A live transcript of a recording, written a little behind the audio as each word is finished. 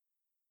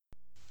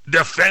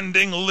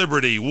Defending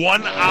liberty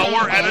 1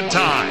 hour at a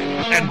time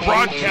and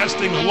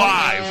broadcasting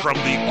live from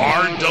the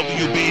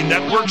RWB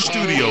Network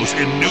studios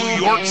in New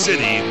York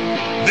City,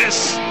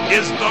 this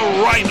is the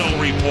Rhino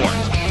Report.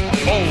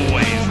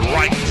 Always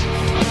right.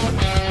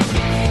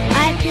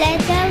 I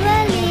pledge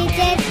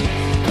allegiance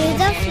to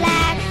the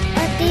flag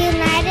of the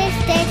United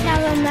States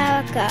of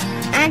America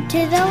and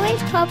to the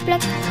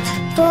republic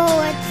for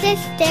which it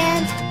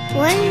stands,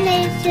 one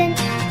nation,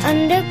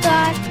 under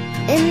God,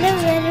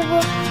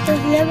 indivisible,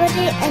 with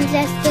liberty and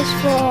justice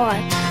for all.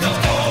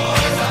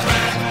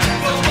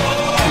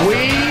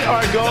 We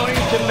are going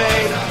to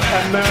make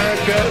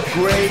America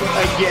great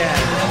again.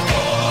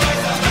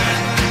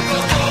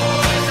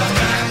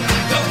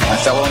 My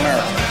fellow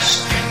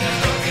Americans,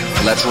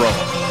 let's roll.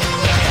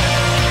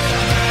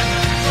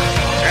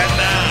 And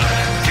now,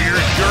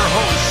 here's your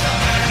host,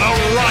 the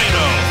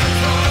Rhino.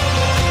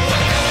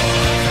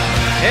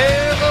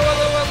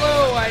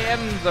 Hello, I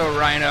am the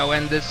Rhino,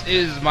 and this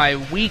is my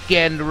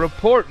weekend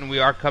report, and we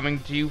are coming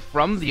to you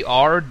from the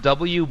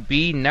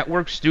RWB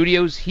Network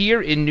studios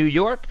here in New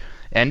York,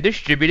 and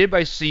distributed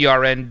by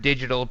CRN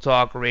Digital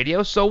Talk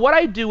Radio. So what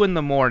I do in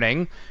the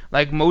morning,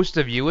 like most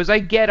of you, is I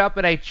get up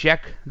and I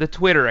check the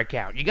Twitter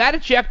account. You gotta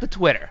check the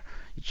Twitter.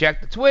 You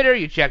check the Twitter,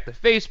 you check the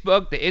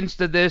Facebook, the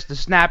Insta this, the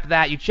Snap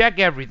that, you check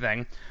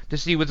everything to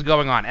see what's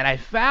going on. And I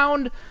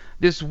found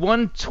this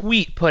one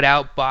tweet put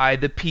out by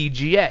the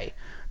PGA,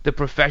 the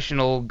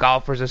Professional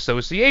Golfers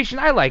Association.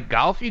 I like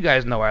golf. You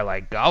guys know I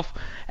like golf.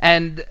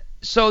 And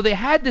so they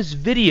had this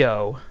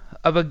video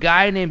of a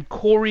guy named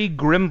Corey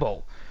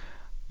Gribble.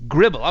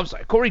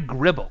 Corey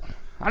Gribble.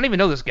 I don't even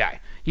know this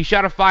guy. He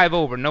shot a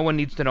 5-over. No one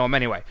needs to know him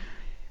anyway.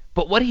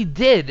 But what he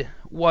did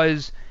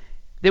was,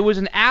 there was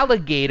an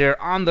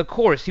alligator on the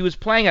course. He was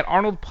playing at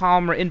Arnold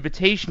Palmer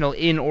Invitational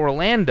in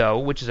Orlando,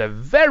 which is a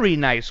very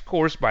nice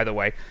course, by the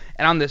way.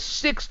 And on the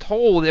 6th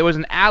hole, there was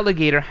an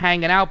alligator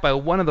hanging out by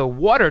one of the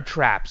water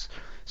traps.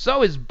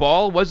 So his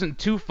ball wasn't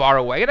too far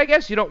away. And I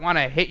guess you don't want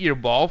to hit your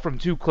ball from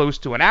too close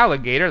to an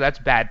alligator. That's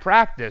bad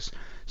practice.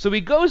 So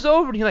he goes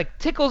over and he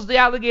tickles the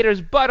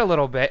alligator's butt a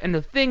little bit, and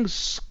the thing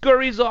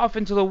scurries off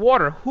into the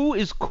water. Who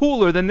is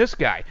cooler than this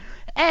guy?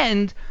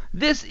 And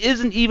this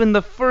isn't even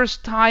the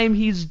first time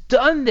he's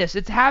done this.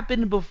 It's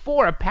happened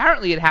before.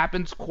 Apparently it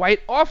happens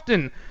quite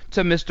often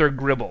to Mr.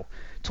 Gribble.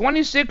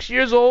 26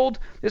 years old,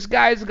 this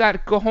guy's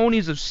got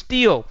cojones of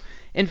steel.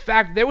 In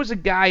fact, there was a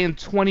guy in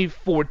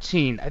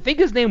 2014, I think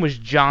his name was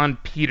John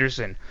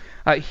Peterson.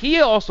 He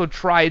also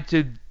tried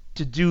to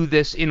do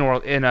this in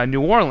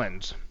New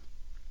Orleans.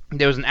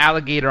 There was an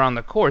alligator on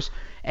the course,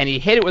 and he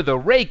hit it with a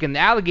rake, and the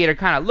alligator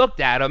kind of looked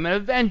at him and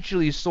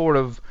eventually sort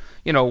of,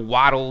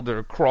 waddled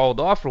or crawled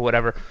off or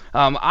whatever.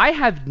 I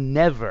have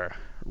never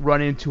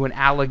run into an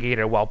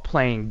alligator while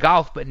playing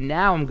golf, but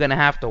now I'm going to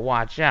have to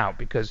watch out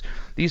because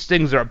these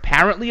things are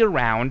apparently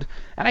around.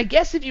 And I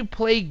guess if you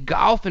play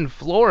golf in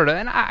Florida,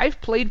 and I've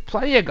played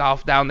plenty of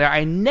golf down there,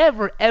 I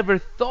never ever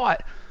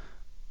thought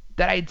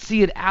that I'd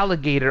see an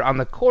alligator on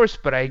the course,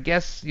 but I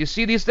guess you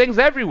see these things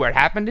everywhere. It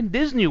happened in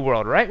Disney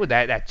World, right? With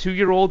that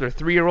 2-year-old or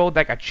 3-year-old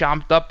that got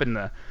chomped up in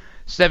the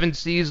Seven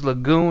Seas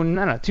Lagoon.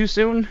 I don't know, too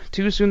soon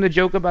to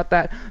joke about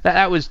that.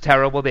 That was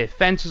terrible. They have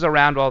fences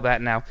around all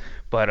that now.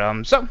 But,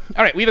 all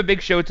right, we have a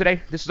big show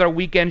today. This is our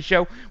weekend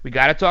show. We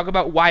got to talk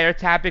about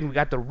wiretapping. We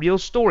got the real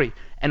story.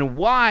 And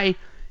why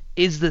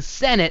is the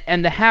Senate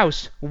and the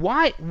House,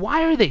 why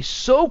are they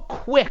so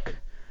quick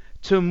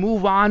to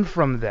move on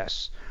from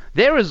this?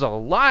 There is a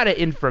lot of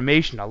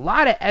information, a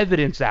lot of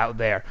evidence out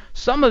there,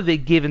 some of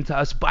it given to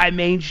us by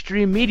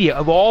mainstream media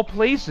of all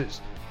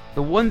places.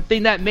 The one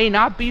thing that may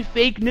not be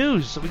fake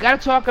news. So we got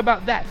to talk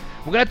about that.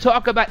 We're going to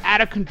talk about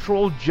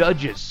out-of-control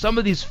judges. Some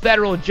of these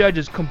federal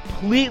judges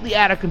completely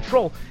out of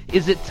control.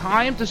 Is it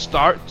time to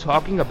start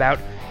talking about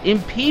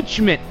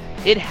impeachment?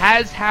 It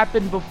has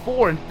happened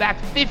before. In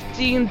fact,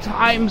 15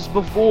 times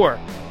before,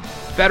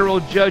 federal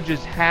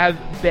judges have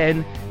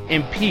been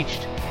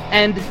impeached.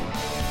 And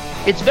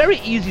it's very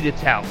easy to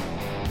tell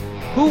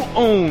who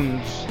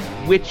owns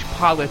which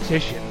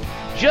politician.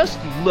 Just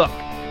look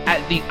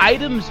at the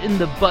items in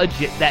the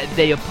budget that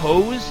they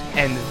oppose,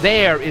 and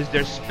there is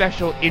their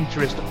special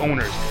interest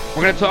owners.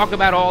 We're going to talk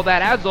about all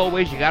that. As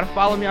always, you got to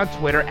follow me on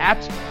Twitter, at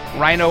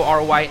Rhino,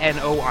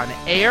 R-Y-N-O on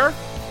air.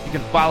 You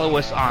can follow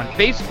us on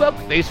Facebook,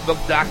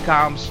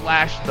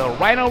 facebook.com/The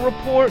Rhino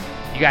Report.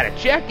 You got to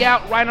check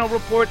out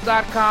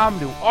rhinoreport.com,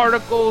 new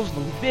articles,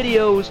 new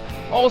videos,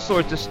 all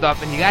sorts of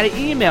stuff. And you got to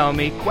email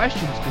me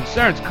questions,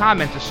 concerns,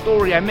 comments, a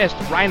story I missed,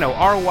 Rhino,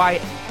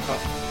 R-Y,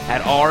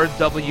 at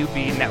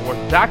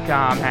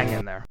rwbnetwork.com. Hang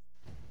in there.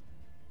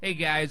 Hey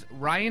guys,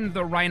 Ryan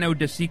the Rhino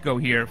DeSico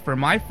here for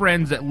my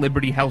friends at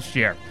Liberty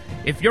HealthShare.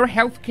 If your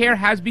healthcare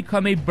has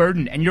become a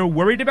burden and you're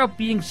worried about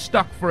being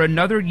stuck for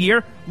another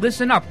year,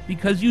 listen up,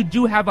 because you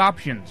do have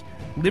options.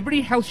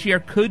 Liberty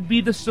HealthShare could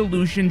be the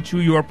solution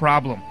to your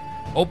problem.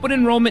 Open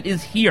enrollment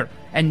is here,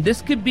 and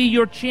this could be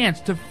your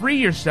chance to free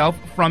yourself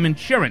from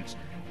insurance.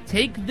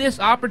 Take this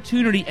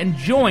opportunity and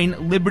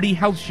join Liberty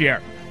HealthShare.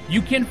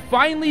 You can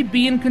finally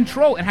be in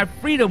control and have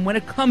freedom when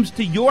it comes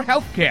to your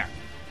healthcare.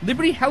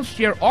 Liberty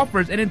HealthShare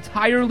offers an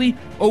entirely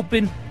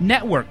open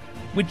network,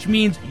 which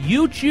means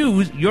you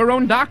choose your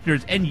own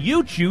doctors and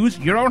you choose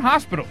your own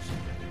hospitals.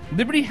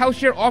 Liberty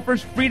HealthShare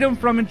offers freedom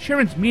from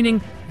insurance,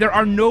 meaning there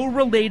are no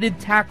related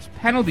tax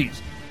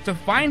penalties. To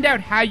find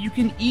out how you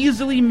can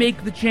easily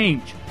make the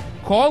change,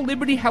 call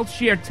Liberty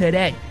HealthShare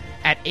today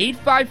at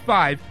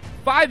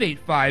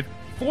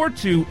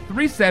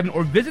 855-585-4237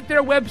 or visit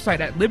their website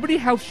at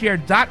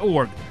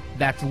libertyhealthshare.org.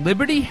 That's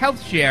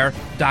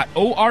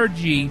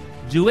libertyhealthshare.org.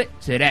 Do it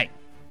today.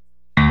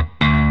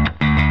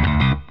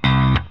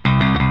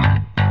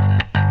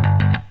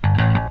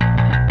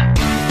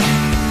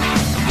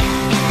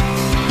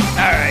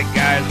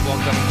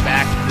 Welcome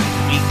back to this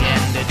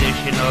weekend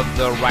edition of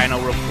the Rhino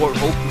Report.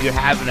 Hope you're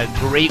having a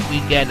great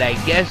weekend. I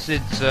guess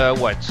it's,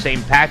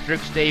 St.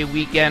 Patrick's Day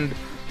weekend.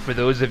 For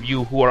those of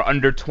you who are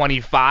under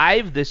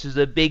 25, this is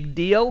a big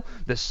deal.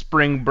 The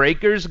Spring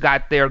Breakers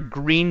got their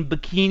green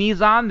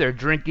bikinis on. They're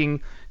drinking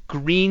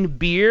green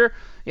beer.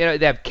 You know,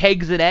 they have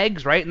kegs and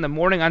eggs, right, in the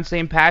morning on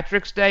St.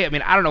 Patrick's Day. I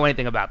mean, I don't know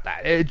anything about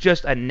that. It's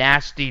just a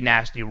nasty,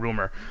 nasty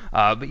rumor.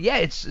 But yeah,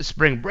 it's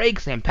spring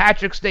break, St.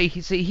 Patrick's Day.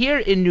 See, here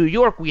in New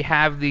York, we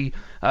have the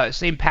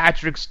St.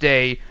 Patrick's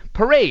Day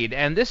parade,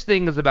 and this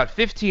thing is about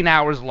 15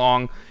 hours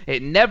long.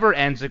 It never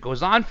ends. It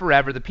goes on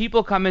forever. The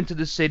people come into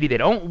the city. They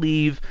don't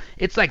leave.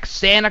 It's like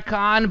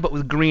SantaCon, but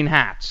with green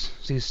hats.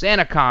 See,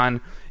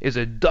 SantaCon is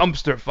a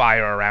dumpster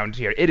fire around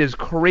here. It is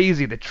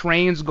crazy. The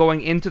trains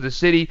going into the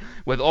city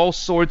with all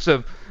sorts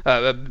of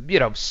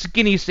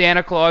skinny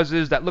Santa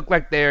Clauses that look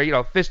like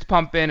they're, fist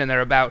pumping, and they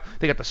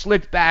got the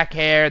slicked back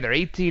hair. They're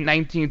 18,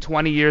 19,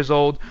 20 years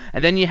old.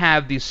 And then you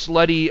have these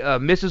slutty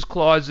Mrs.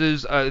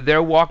 Clauses.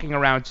 They're walking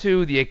around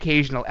too, the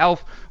occasional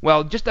elf.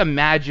 Well, just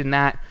imagine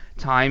that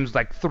times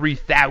like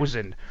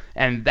 3,000.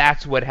 And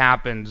that's what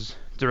happens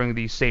during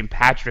the St.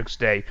 Patrick's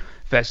Day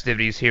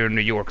festivities here in New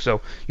York.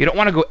 So you don't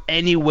want to go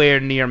anywhere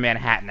near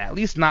Manhattan, at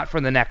least not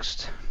for the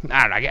next,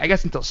 I don't know, I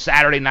guess until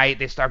Saturday night.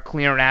 They start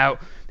clearing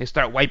out. They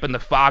start wiping the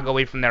fog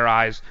away from their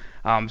eyes.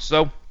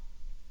 So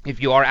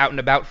if you are out and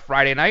about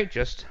Friday night,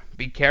 just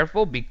be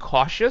careful, be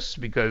cautious,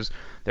 because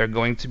there are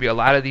going to be a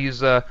lot of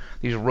these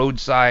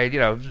roadside,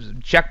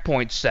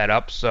 checkpoints set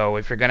up. So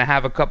if you're going to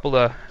have a couple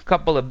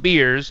of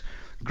beers,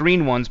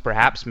 green ones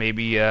perhaps,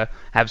 maybe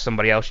have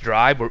somebody else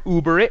drive, or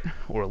Uber it,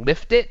 or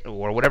Lyft it,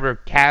 or whatever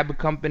cab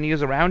company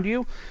is around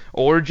you,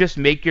 or just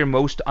make your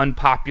most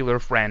unpopular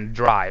friend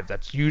drive.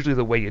 That's usually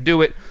the way you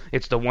do it.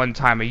 It's the one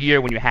time a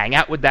year when you hang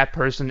out with that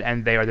person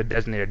and they are the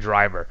designated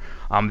driver.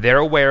 They're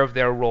aware of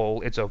their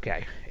role. It's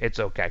okay.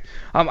 It's okay.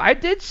 I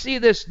did see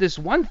this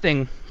one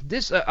thing.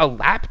 A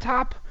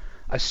laptop,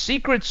 a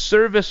Secret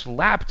Service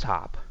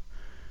laptop,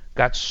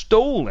 got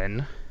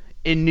stolen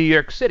in New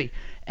York City.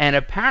 And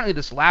apparently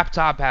this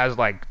laptop has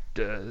like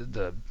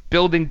the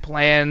building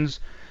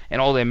plans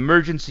and all the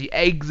emergency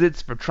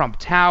exits for Trump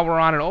Tower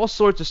on it, all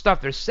sorts of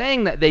stuff. They're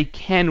saying that they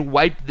can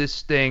wipe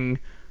this thing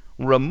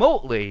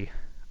remotely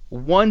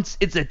once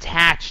it's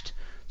attached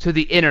to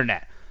the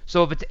internet.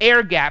 So if it's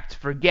air-gapped,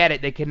 forget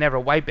it, they can never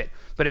wipe it.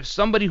 But if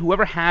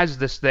whoever has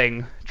this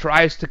thing,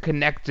 tries to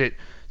connect it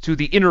to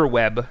the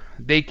interweb,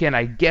 they can,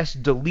 I guess,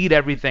 delete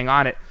everything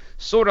on it.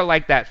 Sort of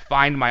like that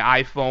Find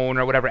My iPhone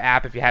or whatever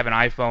app if you have an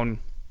iPhone.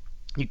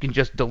 You can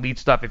just delete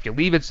stuff if you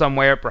leave it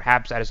somewhere,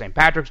 perhaps at a St.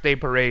 Patrick's Day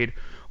parade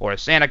or a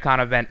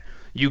SantaCon event.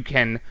 You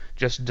can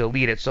just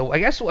delete it. So I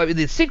guess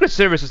the Secret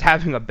Service is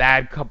having a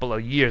bad couple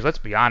of years. Let's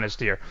be honest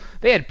here.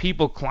 They had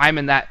people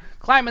climbing that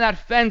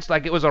fence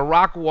like it was a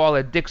rock wall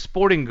at Dick's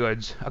Sporting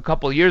Goods a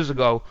couple of years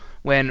ago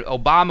when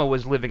Obama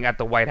was living at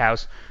the White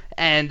House.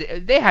 And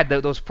they had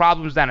those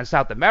problems down in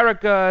South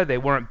America. They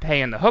weren't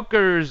paying the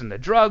hookers and the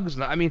drugs.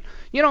 I mean,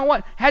 you know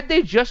what? Had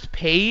they just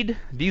paid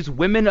these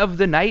women of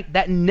the night,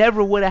 that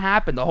never would have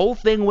happened. The whole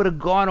thing would have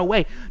gone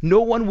away. No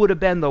one would have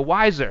been the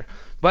wiser.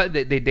 But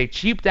they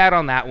cheaped out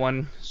on that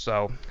one.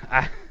 So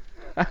I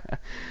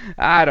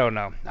don't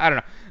know.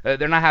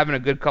 They're not having a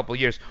good couple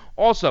years.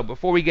 Also,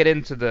 before we get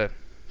into the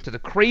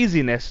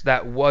craziness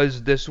that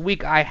was this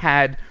week, I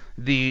had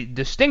the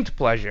distinct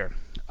pleasure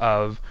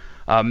of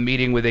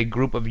meeting with a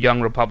group of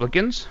young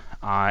Republicans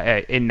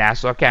in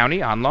Nassau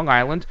County on Long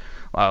Island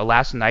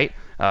last night,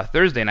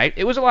 Thursday night.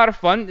 It was a lot of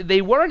fun.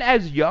 They weren't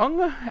as young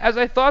as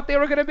I thought they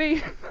were going to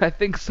be. I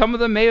think some of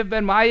them may have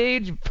been my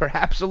age,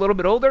 perhaps a little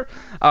bit older,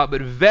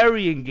 but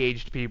very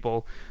engaged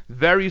people,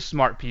 very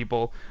smart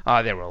people.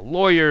 There were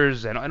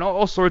lawyers and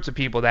all sorts of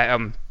people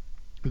that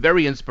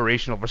very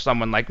inspirational for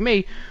someone like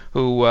me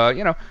who,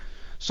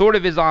 sort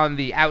of is on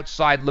the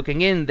outside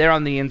looking in. They're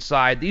on the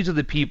inside. These are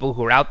the people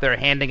who are out there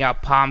handing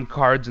out palm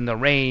cards in the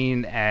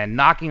rain and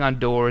knocking on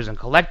doors and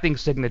collecting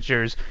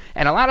signatures.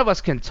 And a lot of us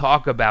can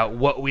talk about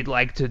what we'd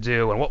like to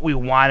do and what we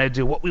want to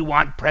do, what we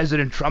want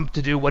President Trump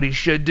to do, what he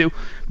should do.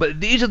 But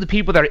these are the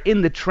people that are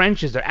in the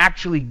trenches. They're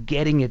actually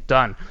getting it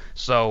done.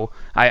 So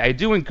I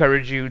do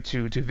encourage you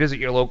to visit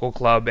your local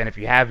club. And if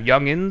you have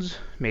youngins,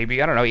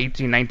 maybe,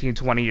 18, 19,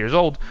 20 years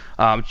old,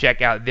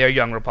 check out their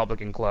Young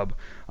Republican Club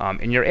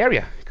in your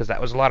area, because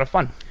that was a lot of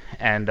fun.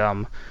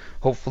 And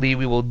hopefully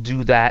we will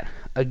do that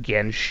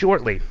again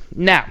shortly.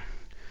 Now,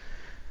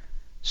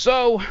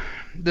 So,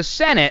 the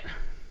Senate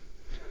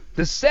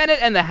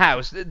and the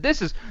House,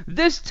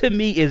 this to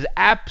me is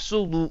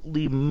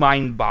absolutely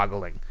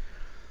mind-boggling.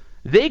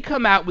 They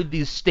come out with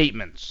these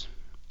statements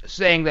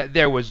saying that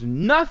there was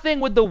nothing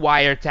with the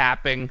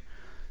wiretapping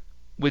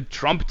with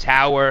Trump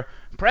Tower.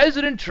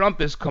 President Trump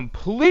is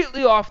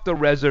completely off the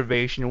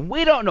reservation.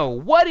 We don't know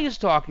what he's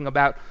talking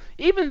about.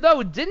 Even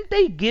though, didn't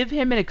they give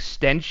him an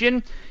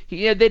extension?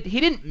 He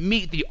didn't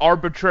meet the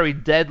arbitrary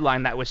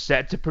deadline that was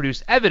set to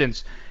produce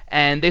evidence.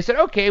 And they said,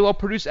 okay, we'll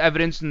produce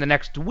evidence in the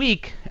next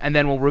week, and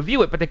then we'll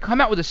review it. But they come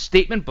out with a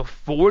statement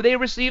before they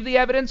receive the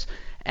evidence.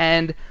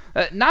 And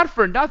not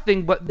for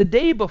nothing, but the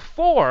day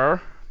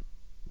before,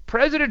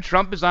 President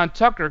Trump is on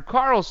Tucker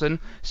Carlson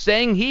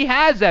saying he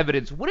has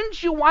evidence.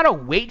 Wouldn't you want to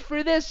wait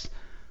for this?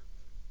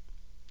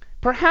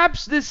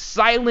 Perhaps this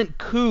silent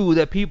coup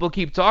that people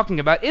keep talking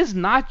about is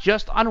not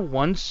just on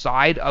one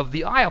side of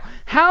the aisle.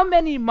 How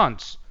many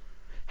months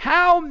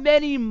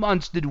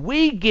did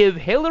we give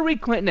Hillary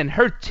Clinton and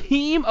her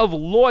team of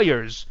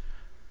lawyers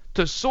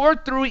to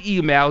sort through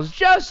emails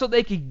just so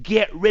they could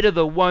get rid of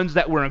the ones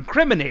that were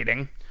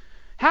incriminating?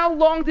 How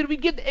long did we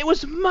get? It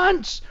was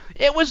months.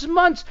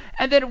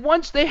 And then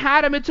once they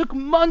had them, it took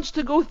months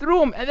to go through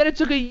them. And then it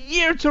took a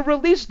year to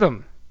release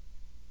them.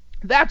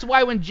 That's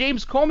why when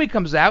James Comey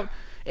comes out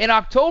in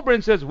October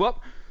and says,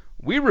 well,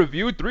 we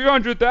reviewed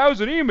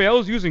 300,000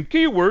 emails using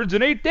keywords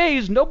in 8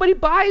 days, nobody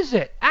buys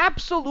it.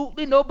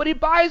 Absolutely nobody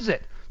buys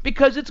it.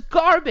 Because it's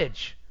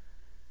garbage.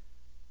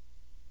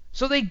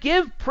 So they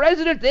give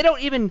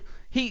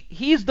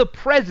he's the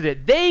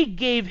president. They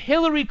gave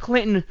Hillary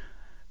Clinton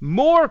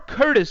more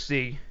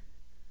courtesy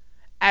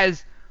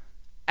as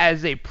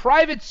a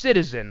private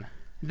citizen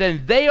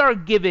than they are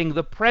giving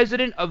the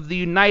President of the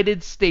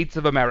United States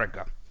of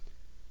America.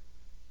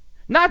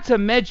 Not to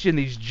mention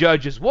these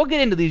judges. We'll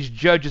get into these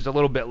judges a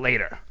little bit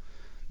later.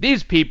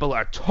 These people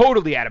are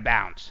totally out of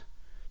bounds.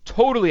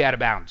 Totally out of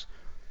bounds.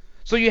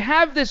 So you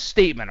have this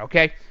statement,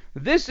 okay?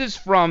 This is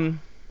from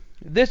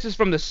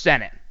the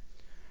Senate.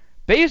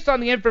 Based on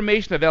the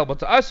information available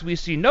to us, we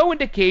see no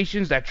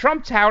indications that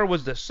Trump Tower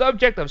was the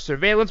subject of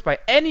surveillance by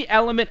any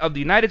element of the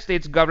United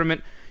States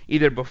government,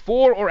 either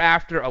before or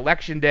after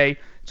Election Day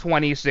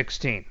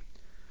 2016.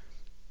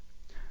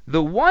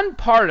 The one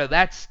part of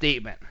that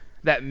statement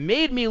that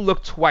made me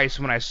look twice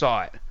when I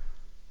saw it,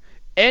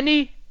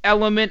 any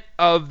element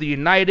of the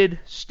United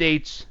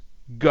States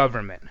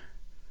government.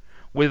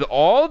 With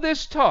all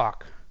this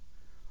talk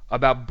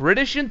about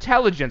British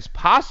intelligence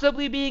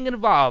possibly being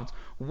involved,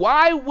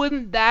 why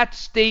wouldn't that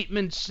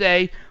statement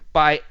say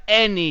by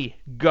any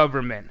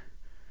government,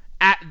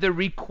 at the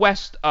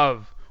request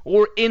of,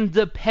 or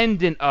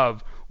independent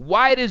of?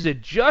 Why does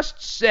it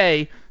just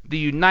say the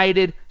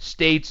United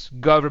States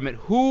government?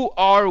 Who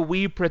are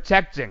we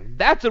protecting?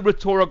 That's a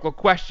rhetorical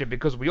question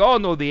because we all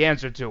know the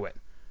answer to it.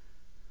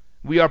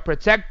 We are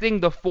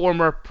protecting the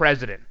former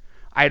president.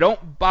 I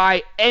don't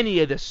buy any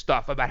of this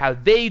stuff about how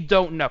they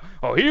don't know.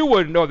 Oh, he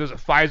wouldn't know there's a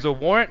FISA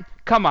warrant.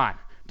 Come on.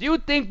 Do you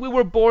think we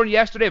were born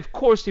yesterday? Of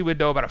course he would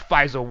know about a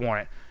FISA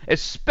warrant,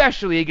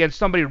 especially against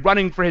somebody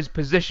running for his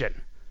position.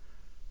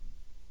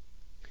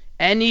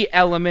 Any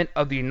element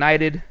of the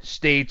United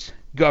States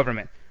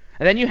government.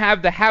 And then you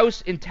have the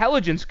House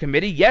Intelligence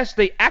Committee. Yes,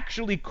 they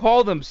actually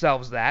call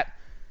themselves that.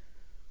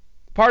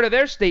 Part of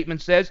their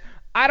statement says,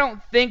 I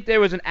don't think there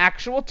was an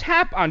actual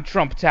tap on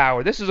Trump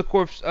Tower. This is, of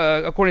course,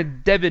 according to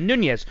Devin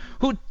Nunes,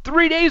 who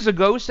 3 days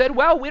ago said,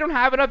 well, we don't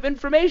have enough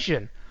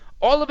information.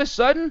 All of a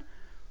sudden,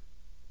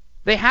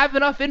 they have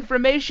enough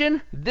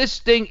information. This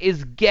thing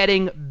is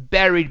getting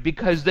buried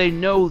because they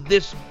know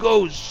this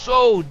goes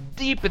so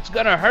deep, it's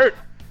going to hurt.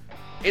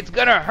 It's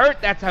going to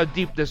hurt. That's how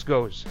deep this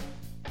goes.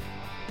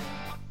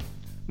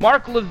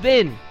 Mark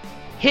Levin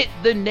hit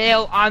the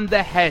nail on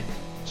the head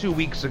 2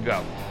 weeks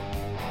ago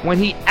when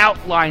he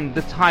outlined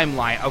the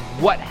timeline of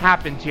what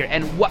happened here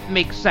and what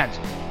makes sense.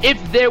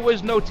 If there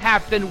was no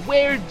tap, then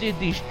where did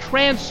these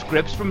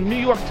transcripts from New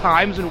York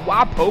Times and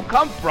WAPO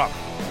come from?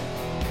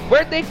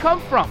 Where'd they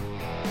come from?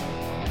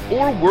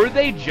 Or were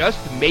they just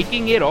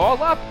making it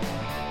all up?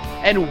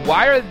 And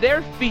why are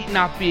their feet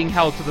not being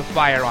held to the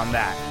fire on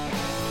that?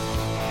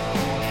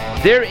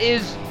 There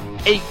is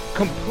a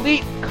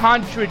complete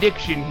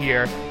contradiction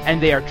here,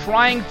 and they are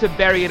trying to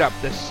bury it up.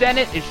 The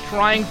Senate is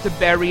trying to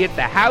bury it.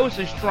 The House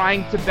is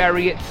trying to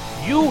bury it.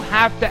 You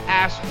have to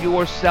ask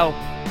yourself,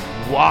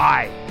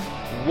 why?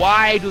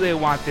 Why do they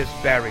want this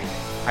buried?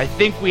 I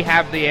think we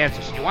have the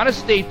answer. So you want to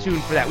stay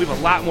tuned for that. We have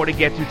a lot more to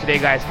get to today,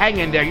 guys. Hang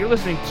in there. You're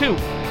listening to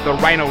The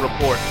Rhino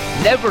Report.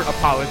 Never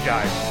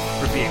apologize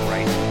for being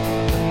right.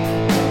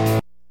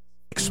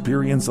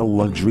 Experience a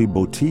luxury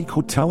boutique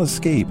hotel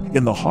escape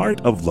in the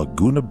heart of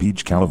Laguna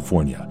Beach,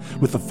 California,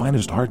 with the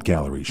finest art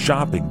gallery,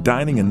 shopping,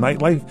 dining, and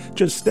nightlife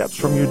just steps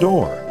from your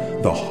door.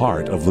 the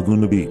heart of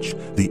Laguna Beach,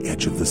 the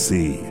edge of the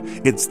sea.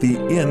 It's the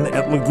Inn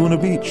at Laguna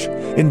Beach.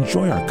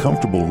 Enjoy our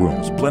comfortable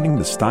rooms, blending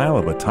the style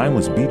of a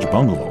timeless beach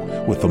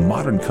bungalow with the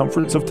modern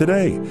comforts of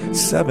today.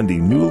 70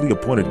 newly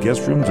appointed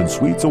guest rooms and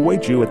suites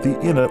await you at the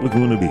Inn at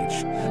Laguna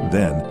Beach.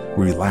 Then,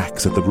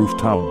 relax at the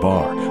rooftop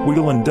bar, where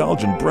you'll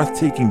indulge in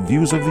breathtaking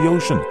views of the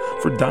ocean.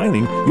 For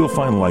dining, you'll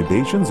find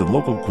libations and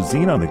local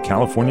cuisine on the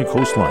California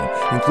coastline,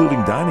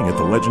 including dining at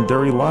the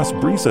legendary Las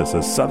Brisas,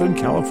 a Southern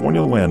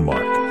California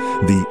landmark.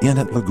 The Inn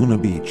at Laguna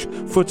Beach,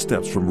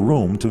 footsteps from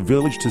room to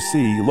village to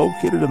sea,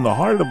 located in the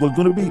heart of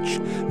Laguna Beach.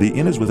 The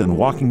Inn is within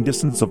walking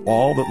distance of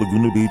all that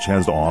Laguna Beach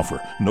has to offer.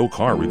 No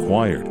car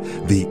required.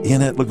 The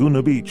Inn at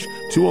Laguna Beach,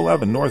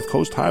 211 North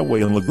Coast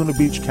Highway in Laguna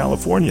Beach,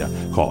 California.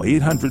 Call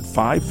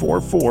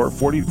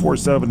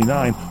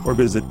 800-544-4479 or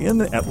visit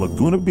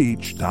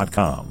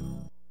innatlagunabeach.com.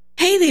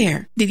 Hey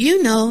there! Did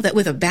you know that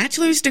with a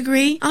bachelor's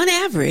degree, on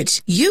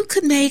average, you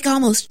could make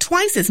almost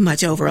twice as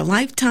much over a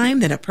lifetime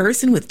than a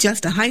person with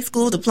just a high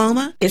school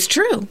diploma? It's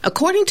true.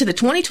 According to the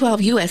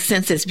 2012 U.S.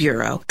 Census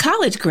Bureau,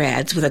 college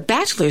grads with a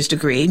bachelor's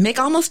degree make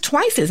almost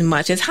twice as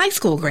much as high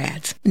school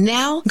grads.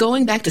 Now,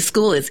 going back to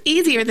school is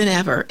easier than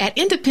ever at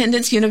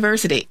Independence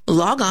University.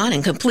 Log on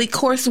and complete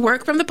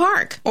coursework from the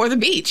park, or the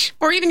beach,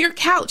 or even your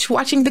couch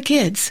watching the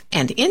kids.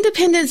 And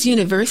Independence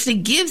University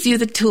gives you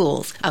the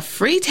tools, a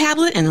free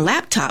tablet and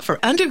laptop for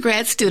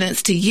undergrad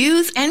students to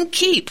use and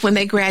keep when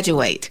they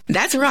graduate.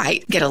 That's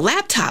right. Get a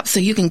laptop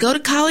so you can go to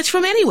college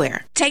from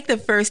anywhere. Take the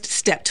first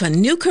step to a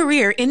new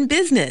career in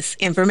business,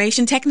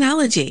 information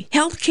technology,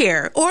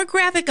 healthcare, or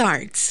graphic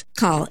arts.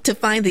 Call to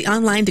find the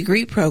online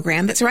degree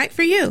program that's right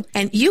for you,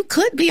 and you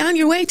could be on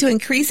your way to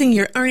increasing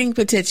your earning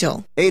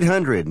potential.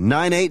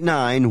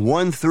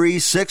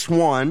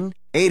 800-989-1361.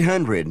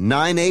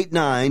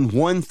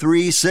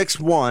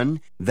 800-989-1361.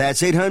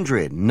 That's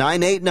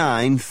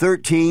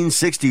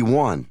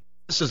 800-989-1361.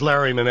 This is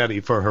Larry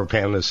Minetti for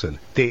Herpamicin,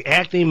 the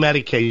acne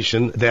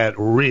medication that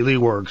really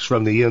works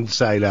from the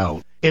inside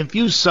out. If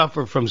you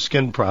suffer from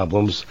skin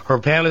problems,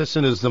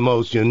 Herpamicin is the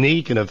most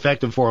unique and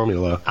effective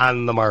formula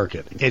on the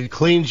market. It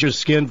cleans your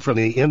skin from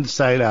the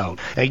inside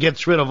out and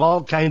gets rid of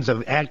all kinds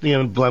of acne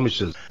and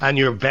blemishes on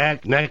your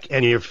back, neck,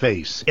 and your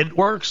face. It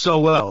works so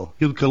well,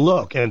 you can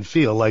look and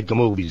feel like a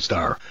movie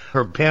star.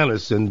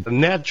 Herpamicin, a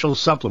natural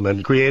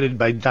supplement created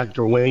by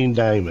Dr. Wayne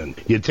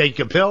Diamond. You take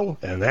a pill,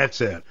 and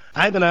that's it.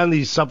 I've been on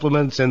these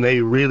supplements, and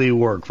they really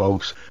work,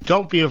 folks.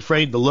 Don't be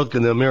afraid to look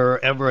in the mirror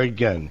ever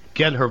again.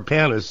 Get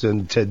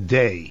Herpamicin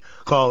today.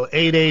 Call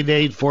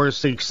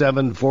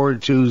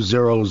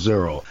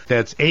 888-467-4200.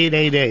 That's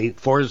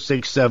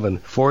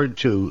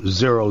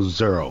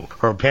 888-467-4200.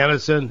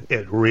 Herpamicin,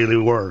 it really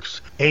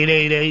works.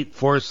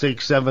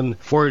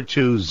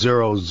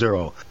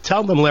 888-467-4200.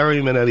 Tell them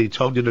Larry Minetti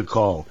told you to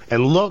call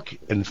and look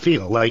and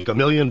feel like $1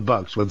 million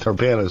with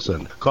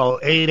Herpamicin.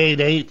 Call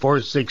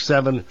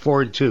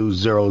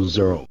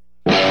 888-467-4200.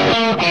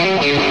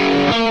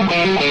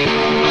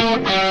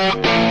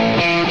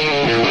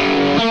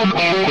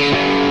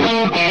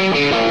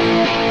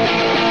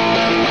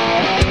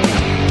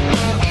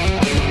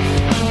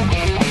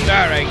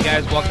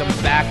 Welcome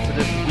back to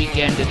this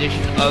weekend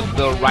edition of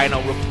the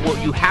Rhino Report.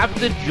 You have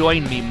to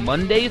join me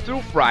Monday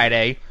through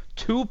Friday,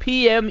 2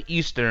 p.m.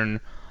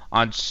 Eastern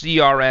on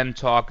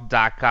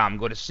crntalk.com.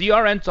 Go to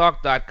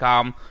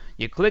crntalk.com.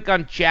 You click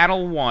on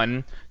Channel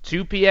 1,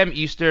 2 p.m.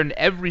 Eastern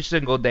every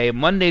single day,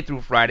 Monday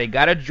through Friday.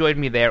 Got to join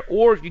me there.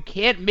 Or if you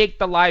can't make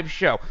the live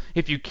show,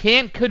 if you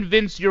can't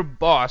convince your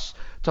boss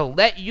to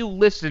let you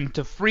listen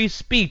to free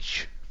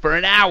speech for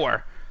an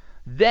hour,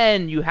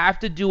 then you have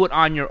to do it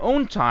on your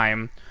own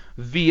time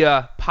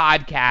via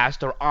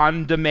podcast or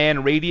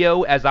on-demand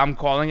radio, as I'm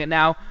calling it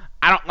now.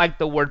 I don't like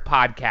the word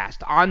podcast.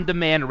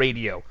 On-demand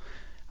radio.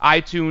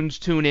 iTunes,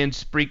 TuneIn,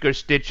 Spreaker,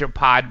 Stitcher,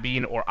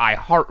 Podbean, or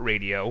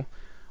iHeartRadio,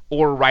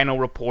 or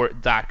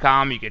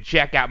RhinoReport.com. You can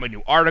check out my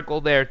new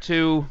article there,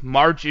 too.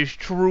 March is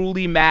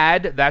truly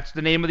mad. That's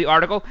the name of the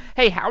article.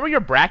 Hey, how are your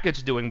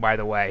brackets doing, by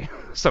the way?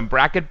 Some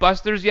bracket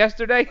busters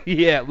yesterday?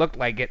 Yeah, it looked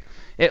like it.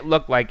 It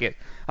looked like it.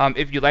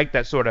 If you like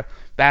that sort of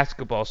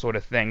basketball sort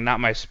of thing.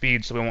 Not my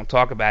speed, so we won't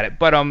talk about it.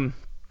 But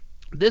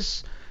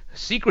this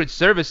Secret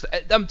Service,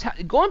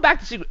 going back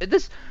to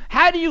Secret,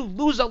 how do you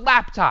lose a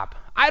laptop?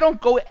 I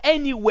don't go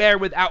anywhere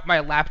without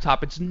my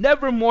laptop. It's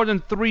never more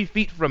than 3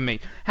 feet from me.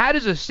 How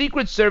does a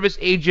Secret Service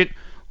agent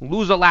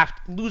lose a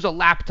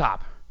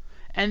laptop?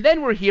 And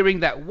then we're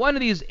hearing that one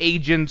of these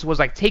agents was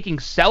like taking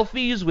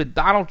selfies with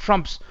Donald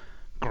Trump's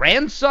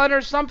grandson or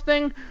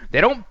something. They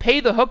don't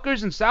pay the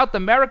hookers in South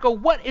America.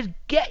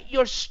 Get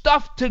your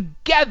stuff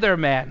together,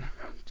 man.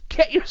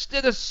 Get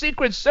the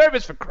Secret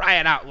Service, for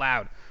crying out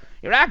loud.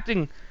 You're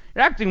acting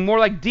more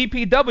like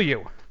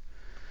DPW.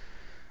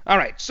 All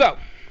right, so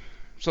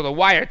the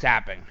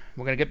wiretapping.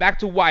 We're going to get back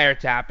to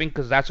wiretapping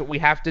because that's what we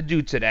have to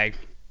do today.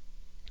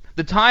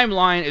 The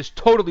timeline is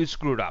totally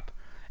screwed up.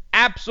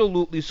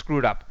 Absolutely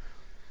screwed up.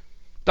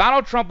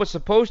 Donald Trump was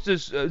supposed to,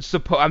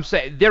 I'm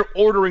saying, they're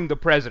ordering the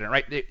president,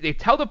 right? They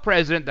tell the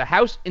president, the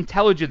House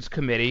Intelligence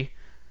Committee,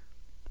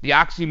 the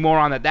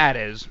oxymoron that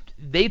is,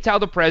 they tell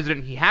the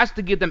president he has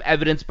to give them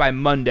evidence by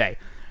Monday.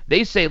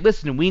 They say,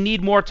 listen, we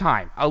need more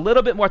time, a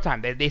little bit more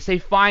time. They say,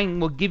 fine,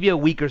 we'll give you a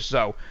week or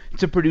so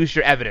to produce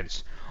your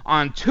evidence.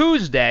 On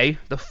Tuesday,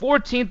 the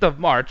 14th of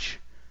March,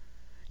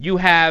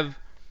 on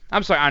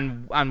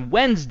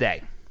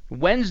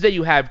Wednesday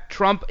you have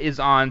Trump is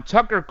on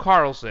Tucker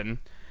Carlson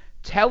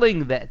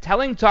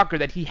telling Tucker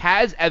that he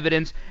has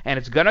evidence and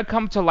it's going to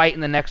come to light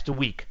in the next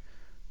week.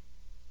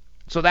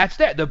 So that's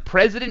there. The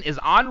president is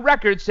on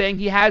record saying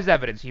he has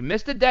evidence. He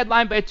missed the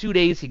deadline by 2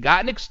 days. He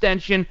got an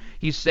extension.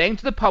 He's saying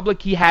to the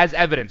public he has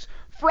evidence.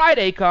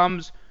 Friday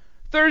comes,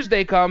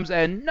 Thursday comes,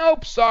 and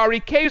nope, sorry,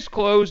 case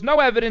closed, no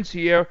evidence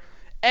here.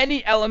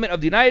 Any element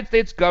of the United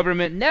States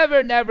government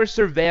never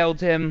surveilled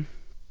him.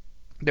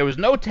 There was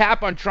no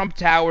tap on Trump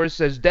Towers,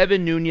 says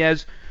Devin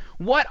Nunes.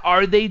 What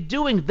are they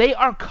doing? They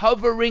are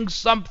covering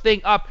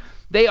something up.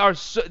 They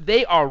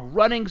are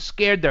running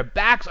scared. Their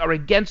backs are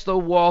against the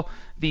wall.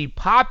 The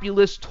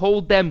populace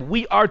told them,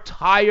 we are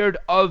tired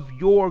of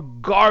your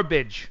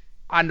garbage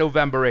on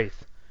November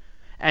 8th.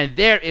 And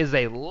there is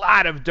a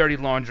lot of dirty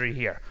laundry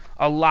here.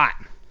 A lot.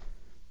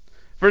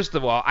 First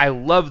of all, I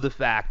love the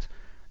fact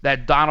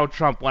that Donald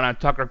Trump went on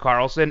Tucker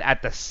Carlson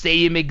at the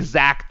same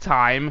exact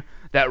time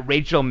that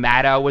Rachel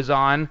Maddow was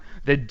on,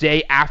 the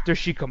day after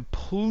she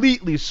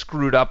completely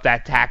screwed up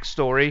that tax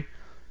story.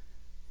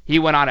 He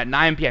went on at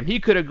 9 p.m.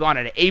 He could have gone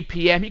at 8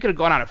 p.m. He could have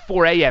gone on at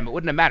 4 a.m. It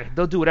wouldn't have mattered.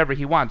 They'll do whatever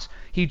he wants.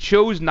 He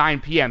chose 9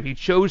 p.m. He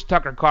chose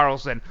Tucker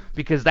Carlson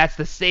because that's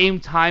the same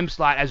time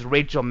slot as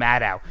Rachel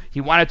Maddow.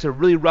 He wanted to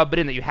really rub it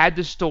in that you had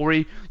this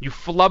story, you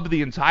flubbed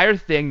the entire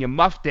thing, you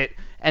muffed it,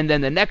 and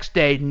then the next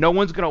day, no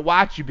one's going to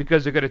watch you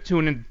because they're going to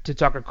tune in to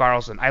Tucker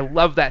Carlson. I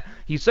love that.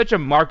 He's such a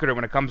marketer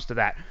when it comes to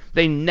that.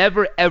 They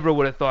never, ever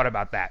would have thought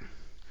about that.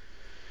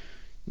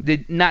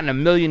 Not in a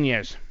million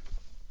years.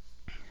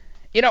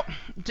 You know,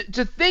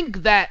 to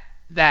think that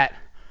the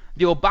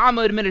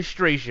Obama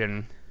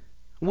administration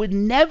would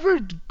never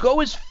go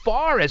as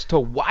far as to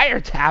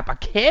wiretap a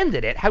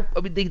candidate.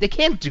 They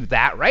can't do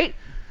that, right?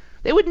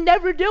 They would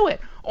never do it.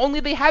 Only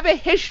they have a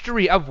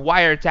history of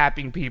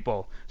wiretapping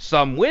people.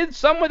 Some with,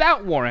 some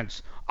without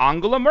warrants.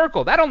 Angela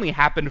Merkel, that only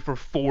happened for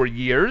 4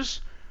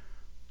 years.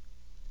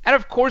 And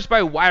of course,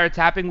 by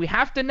wiretapping, we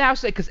have to now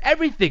say, because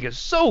everything is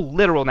so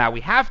literal now,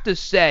 we have to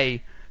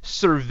say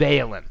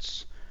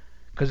surveillance.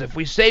 Because if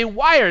we say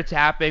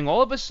wiretapping,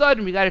 all of a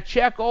sudden we got to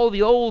check all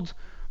the old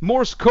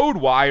Morse code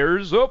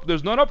wires. Oh,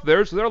 there's none up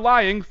there, so they're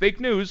lying. Fake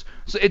news.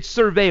 So it's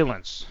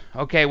surveillance.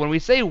 Okay, when we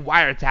say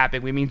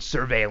wiretapping, we mean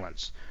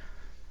surveillance.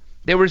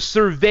 They were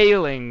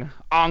surveilling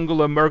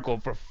Angela Merkel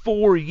for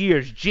 4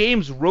 years.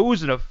 James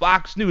Rosen of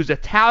Fox News,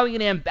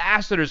 Italian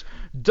ambassadors,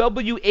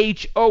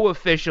 WHO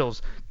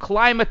officials,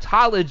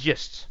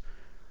 climatologists.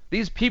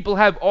 These people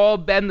have all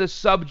been the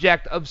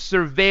subject of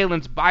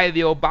surveillance by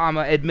the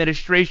Obama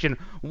administration.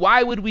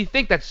 Why would we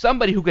think that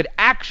somebody who could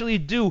actually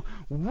do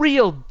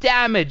real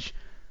damage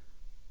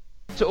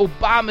to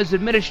Obama's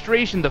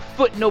administration, the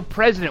footnote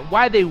president,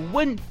 why they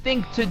wouldn't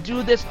think to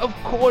do this? Of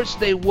course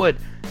they would.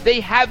 They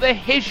have a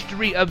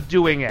history of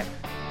doing it.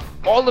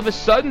 All of a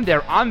sudden,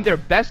 they're on their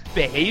best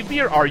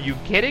behavior? Are you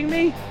kidding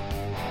me?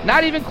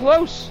 Not even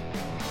close.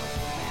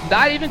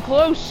 Not even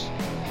close.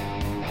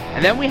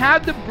 And then we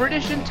have the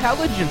British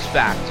intelligence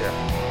factor.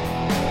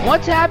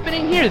 What's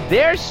happening here?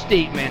 Their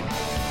statement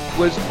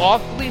was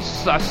awfully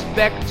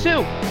suspect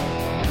too.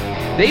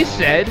 They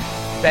said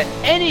that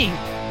any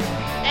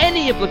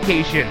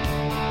implication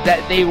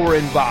that they were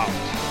involved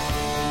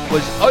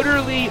was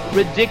utterly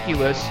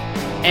ridiculous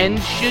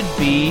and should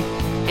be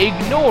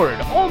ignored.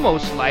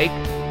 Almost like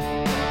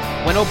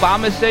when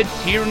Obama said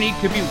tyranny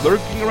could be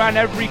lurking around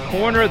every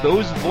corner,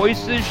 those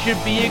voices should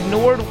be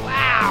ignored.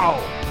 Wow!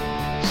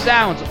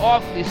 Sounds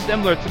awfully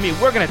similar to me.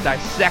 We're going to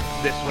dissect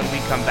this when we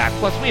come back.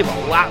 Plus, we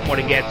have a lot more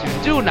to get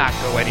to. Do not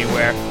go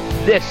anywhere.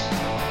 This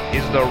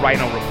is the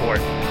Rhino Report.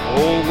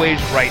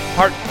 Always right.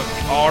 Part of the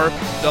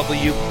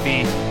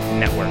RWB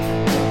Network.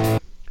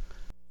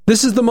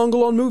 This is The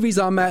Mungle on Movies.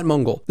 I'm Matt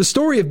Mungle. The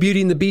story of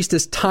Beauty and the Beast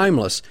is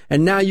timeless,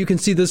 and now you can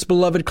see this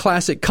beloved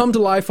classic come to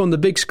life on the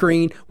big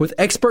screen with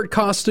expert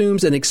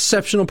costumes and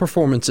exceptional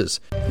performances.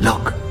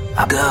 Look,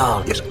 a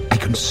girl. Yes, I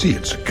can see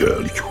it's a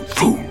girl, you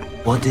fool.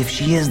 What if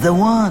she is the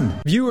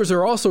one? Viewers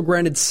are also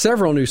granted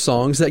several new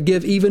songs that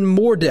give even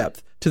more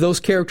depth to those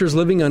characters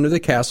living under the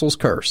castle's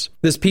curse.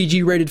 This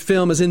PG-rated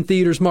film is in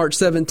theaters March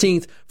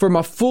 17th. For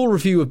my full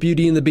review of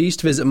Beauty and the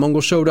Beast, visit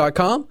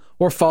mungleshow.com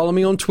or follow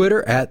me on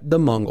Twitter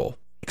 @TheMungle.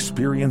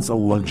 Experience a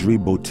luxury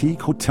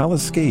boutique hotel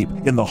escape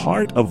in the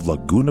heart of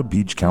Laguna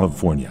Beach,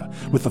 California,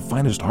 with the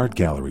finest art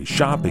gallery,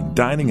 shopping,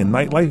 dining, and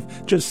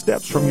nightlife just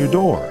steps from your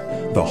door.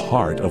 the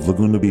heart of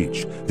Laguna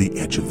Beach, the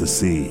edge of the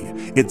sea.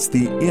 It's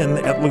the Inn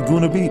at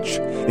Laguna Beach.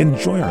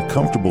 Enjoy our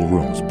comfortable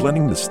rooms,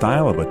 blending the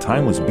style of a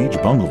timeless beach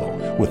bungalow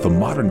with the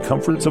modern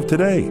comforts of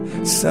today.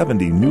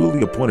 70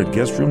 newly appointed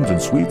guest rooms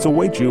and suites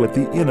await you at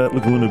the Inn at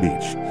Laguna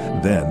Beach.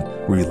 Then,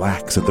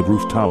 relax at the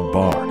rooftop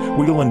bar,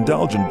 where you'll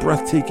indulge in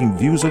breathtaking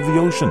views of the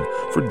ocean.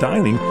 For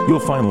dining, you'll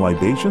find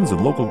libations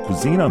and local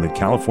cuisine on the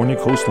California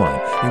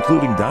coastline,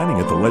 including dining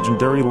at the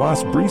legendary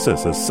Las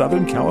Brisas, a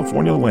Southern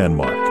California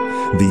landmark.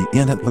 The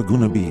Inn at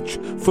Laguna Beach,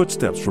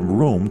 footsteps from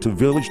room to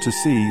village to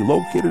sea,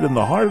 located in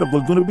the heart of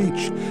Laguna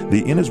Beach.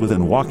 The Inn is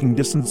within walking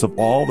distance of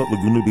all that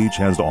Laguna Beach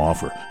has to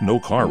offer. No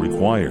car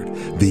required.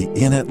 The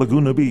Inn at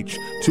Laguna Beach,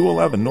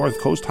 211 North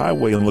Coast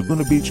Highway in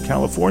Laguna Beach,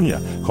 California.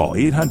 Call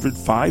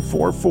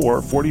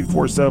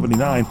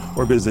 800-544-4479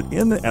 or visit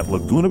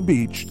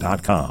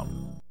innatlagunabeach.com.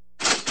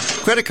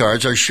 Credit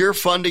cards are sure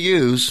fun to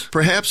use,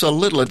 perhaps a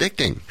little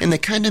addicting, and they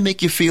kind of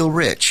make you feel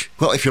rich.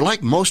 Well, if you're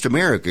like most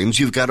Americans,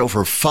 you've got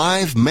over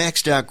 5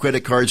 maxed out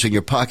credit cards in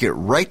your pocket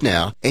right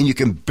now, and you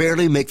can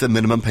barely make the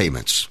minimum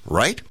payments,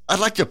 right? I'd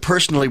like to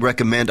personally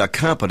recommend a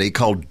company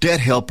called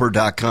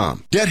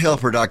DebtHelper.com.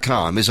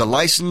 DebtHelper.com is a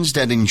licensed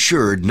and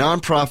insured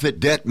nonprofit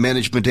debt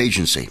management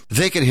agency.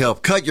 They can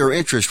help cut your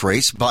interest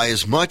rates by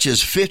as much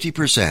as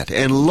 50%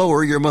 and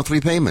lower your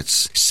monthly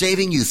payments,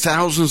 saving you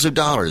thousands of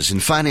dollars in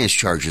finance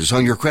charges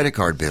on your credit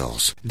card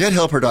bills.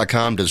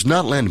 DebtHelper.com does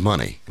not lend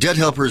money. Debt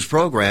Helper's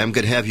program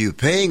could have you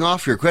paying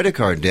off your credit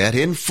card debt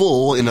in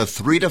full in a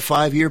 3 to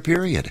 5 year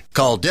period.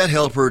 Call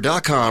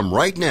DebtHelper.com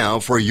right now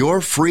for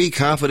your free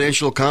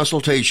confidential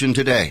consultation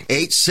today.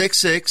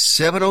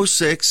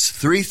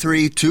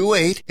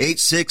 866-706-3328.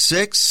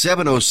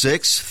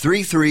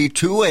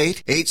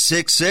 866-706-3328.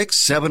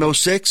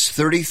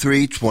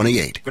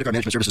 866-706-3328. Credit Card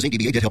Management Services, Inc.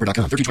 DBA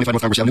DebtHelper.com. 1325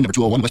 North Congress Avenue, number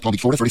 201, West Palm Beach,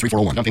 Florida,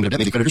 33401. Down payment of debt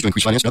may be creditors to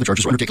increase finance and other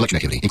charges or undertake collection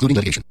activity, including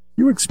litigation.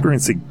 You're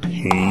experiencing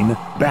pain,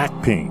 back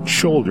pain,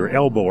 shoulder,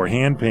 elbow, or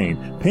hand pain,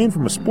 pain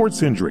from a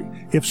sports injury.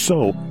 If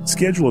so,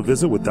 schedule a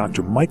visit with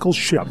Dr. Michael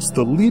Sheps,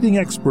 the leading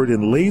expert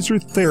in laser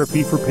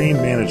therapy for pain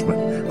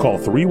management. Call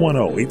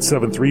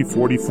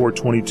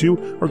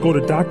 310-873-4422 or go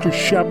to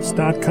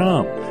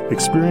drsheps.com.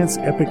 Experience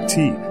Epic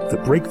T, the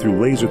breakthrough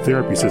laser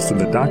therapy system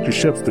that Dr.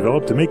 Sheps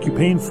developed to make you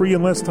pain-free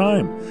in less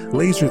time.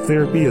 Laser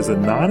therapy is a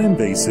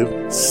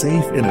non-invasive,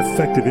 safe, and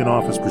effective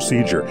in-office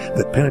procedure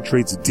that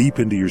penetrates deep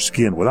into your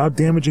skin without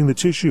damaging the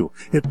tissue.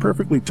 It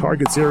perfectly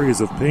targets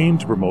areas of pain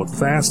to promote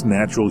fast,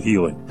 natural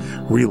healing.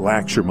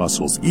 Relax your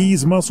muscles,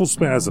 ease muscle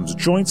spasms,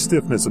 joint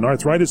stiffness, and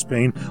arthritis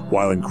pain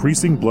while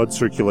increasing blood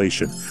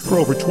circulation. For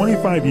over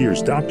 25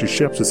 years, Dr.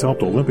 Sheps has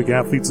helped Olympic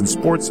athletes and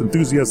sports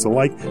enthusiasts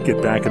alike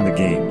get back in the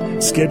game.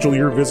 Schedule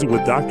your visit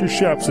with Dr.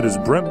 Sheps at his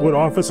Brentwood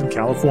office in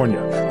California.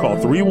 Call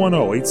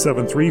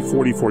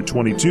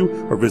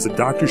 310-873-4422 or visit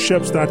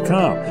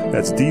drsheps.com.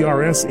 That's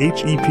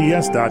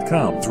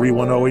DRSHEPS.com.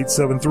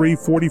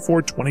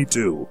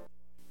 310-873-4422.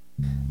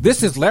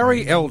 This is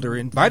Larry Elder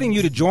inviting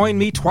you to join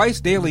me twice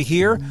daily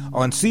here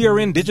on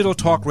CRN Digital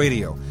Talk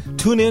Radio.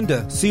 Tune in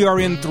to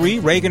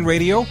CRN3 Reagan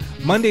Radio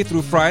Monday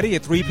through Friday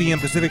at 3 p.m.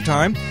 Pacific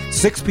Time,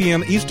 6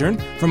 p.m. Eastern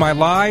for my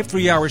live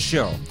 3-hour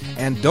show.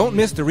 And don't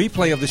miss the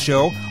replay of the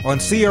show on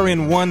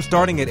CRN1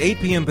 starting at 8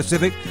 p.m.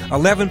 Pacific,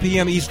 11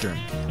 p.m. Eastern.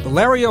 The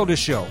Larry Elder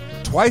Show,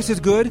 twice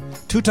as good,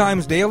 2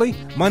 times daily,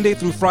 Monday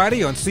through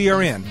Friday on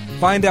CRN.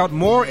 Find out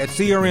more at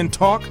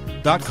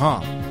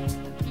crntalk.com.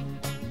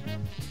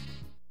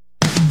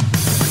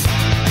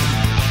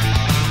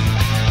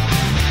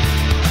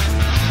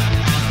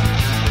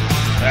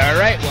 All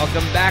right,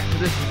 welcome back to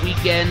this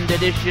weekend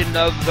edition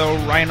of the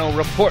Rhino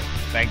Report.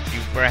 Thank you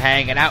for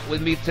hanging out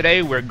with me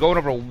today. We're going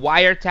over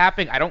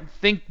wiretapping. I don't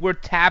think we're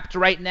tapped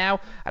right now.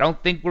 I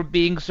don't think we're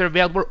being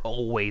surveilled. We're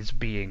always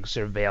being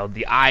surveilled.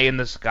 The eye in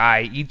the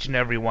sky, each and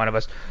every one of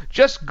us.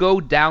 Just go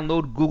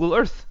download Google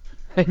Earth,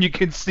 and you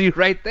can see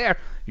right there,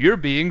 you're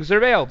being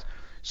surveilled.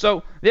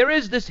 So there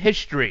is this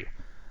history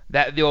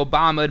that the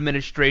Obama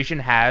administration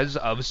has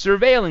of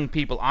surveilling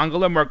people.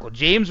 Angela Merkel,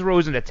 James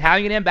Rosen,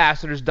 Italian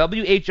ambassadors,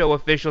 WHO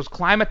officials,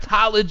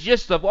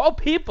 climatologists of all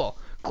people.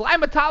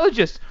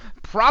 Climatologists,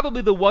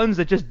 probably the ones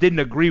that just didn't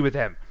agree with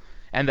him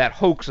and that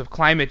hoax of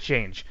climate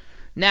change.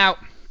 Now,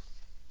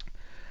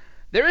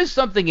 there is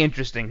something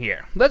interesting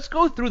here. Let's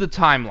go through the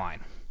timeline.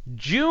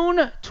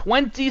 June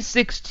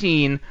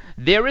 2016,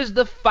 there is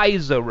the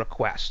FISA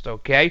request,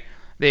 okay?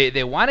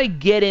 They want to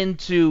get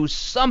into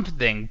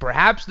something,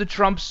 perhaps the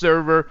Trump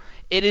server.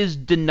 It is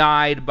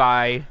denied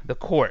by the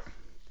court.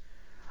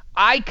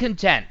 I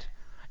contend,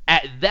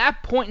 at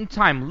that point in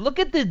time, look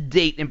at the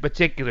date in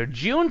particular,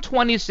 June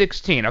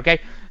 2016, okay?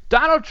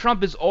 Donald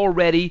Trump is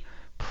already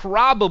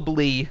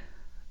probably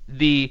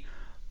the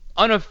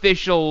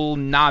unofficial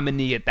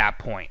nominee at that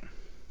point.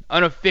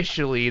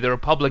 Unofficially the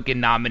Republican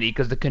nominee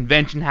because the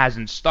convention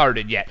hasn't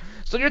started yet.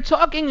 So you're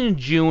talking in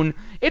June.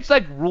 It's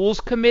like rules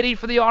committee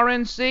for the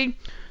RNC.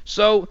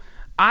 So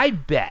I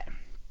bet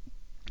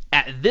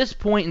at this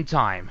point in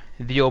time,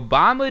 the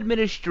Obama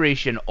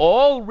administration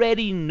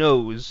already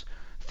knows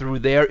through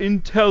their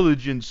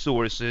intelligence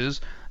sources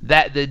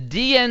that the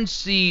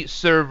DNC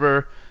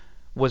server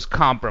was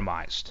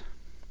compromised.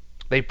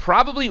 They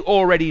probably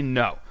already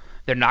know.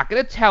 They're not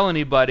going to tell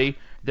anybody.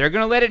 They're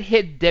going to let it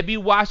hit Debbie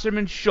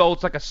Wasserman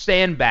Schultz like a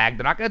sandbag.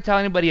 They're not going to tell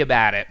anybody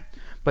about it,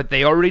 but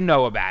they already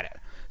know about it.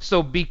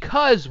 So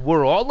because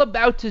we're all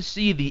about to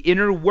see the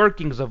inner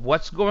workings of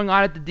what's going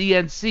on at the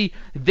DNC,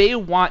 they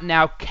want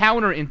now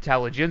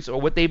counterintelligence, or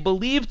what they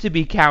believe to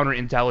be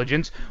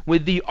counterintelligence,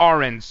 with the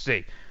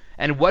RNC.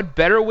 And what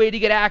better way to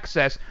get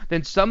access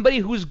than somebody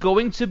who's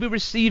going to be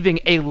receiving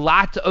a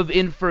lot of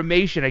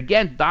information?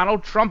 Again,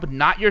 Donald Trump,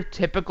 not your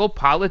typical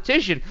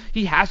politician.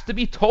 He has to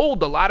be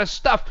told a lot of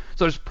stuff.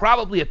 So there's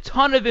probably a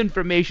ton of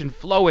information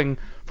flowing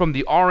from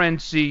the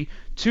RNC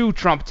to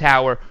Trump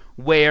Tower,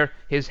 where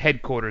his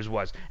headquarters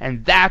was.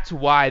 And that's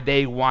why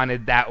they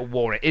wanted that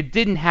warrant. It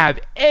didn't have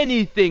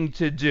anything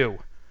to do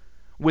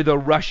with a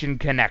Russian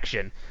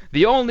connection.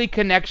 The only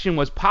connection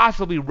was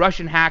possibly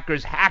Russian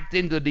hackers hacked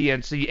into the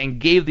DNC and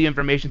gave the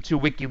information to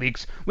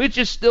WikiLeaks, which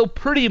is still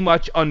pretty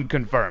much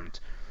unconfirmed.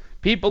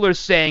 People are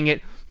saying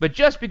it, but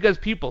just because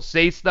people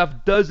say stuff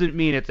doesn't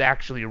mean it's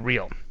actually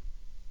real.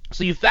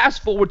 So you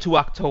fast forward to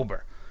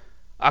October.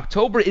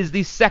 October is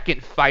the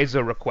second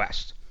FISA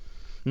request.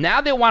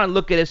 Now they want to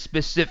look at a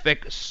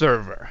specific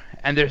server,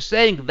 and they're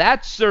saying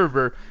that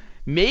server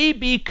may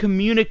be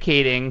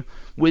communicating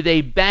with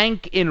a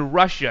bank in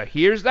Russia.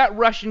 Here's that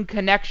Russian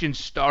connection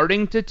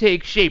starting to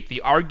take shape,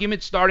 the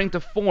argument starting to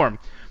form,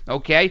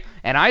 okay?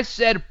 And I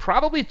said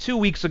probably 2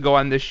 weeks ago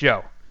on this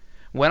show,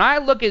 when I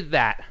look at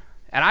that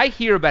and I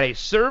hear about a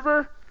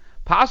server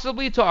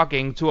possibly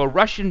talking to a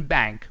Russian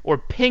bank or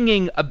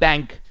pinging a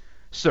bank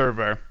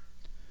server,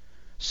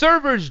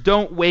 servers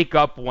don't wake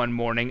up one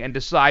morning and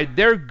decide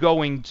they're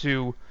going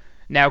to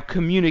now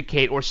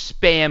communicate or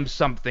spam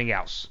something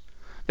else.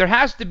 There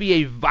has to be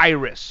a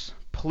virus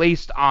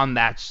placed on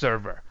that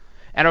server.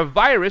 And a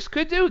virus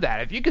could do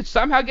that. If you could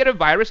somehow get a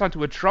virus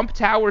onto a Trump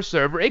Tower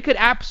server, it could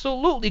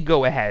absolutely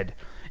go ahead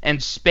and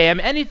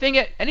spam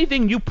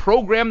anything you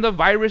program the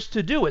virus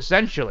to do,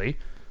 essentially.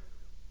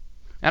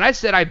 And I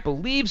said I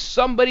believe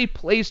somebody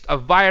placed a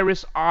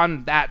virus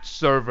on that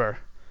server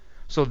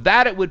so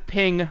that it would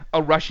ping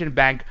a Russian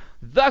bank,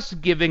 thus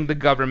giving the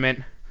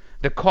government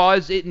the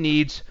cause it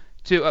needs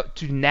to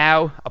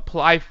now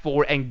apply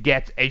for and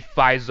get a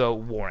FISA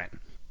warrant.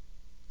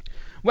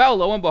 Well,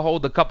 lo and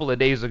behold, a couple of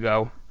days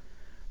ago,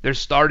 they're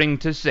starting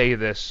to say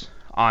this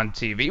on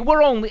TV.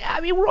 We're only, I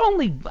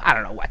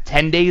don't know,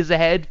 10 days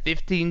ahead,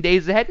 15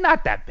 days ahead?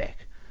 Not that big.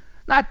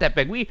 Not that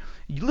big.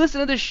 You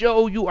listen to the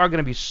show, you are going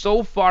to be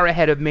so far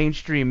ahead of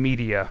mainstream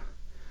media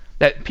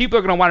that people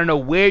are going to want to know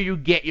where you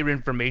get your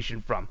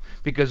information from.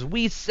 Because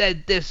we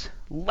said this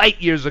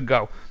light years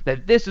ago,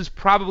 that this is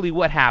probably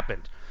what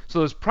happened. So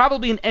there's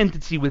probably an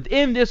entity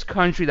within this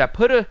country that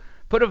put a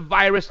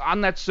virus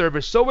on that server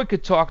so it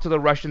could talk to the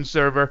Russian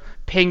server,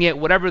 ping it,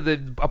 whatever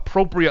the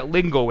appropriate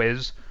lingo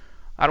is.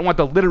 I don't want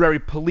the literary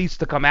police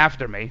to come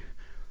after me.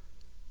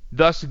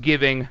 Thus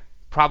giving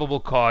probable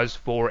cause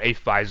for a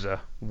FISA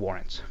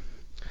warrant.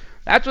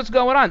 That's what's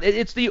going on.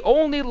 It's the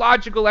only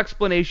logical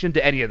explanation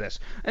to any of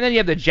this. And then you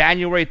have the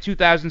January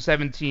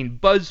 2017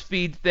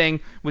 BuzzFeed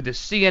thing with the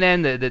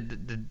CNN,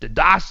 the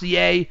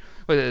dossier,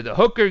 with the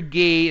Hooker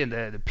Gate and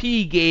the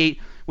P Gate,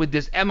 with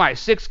this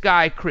MI6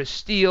 guy, Chris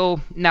Steele.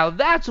 Now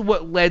that's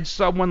what led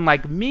someone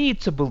like me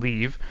to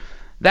believe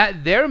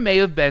that there may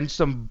have been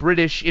some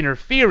British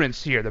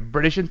interference here, the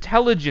British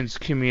intelligence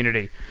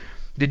community,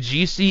 the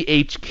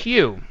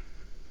GCHQ,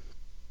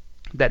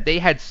 that they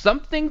had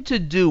something to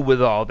do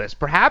with all this.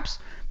 Perhaps,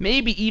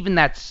 maybe even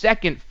that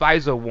second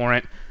FISA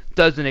warrant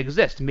doesn't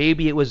exist.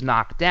 Maybe it was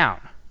knocked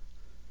down.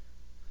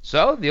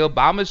 So the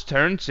Obamas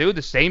turned to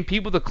the same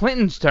people the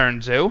Clintons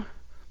turned to,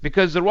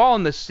 because they're all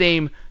in the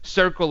same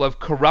circle of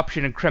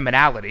corruption and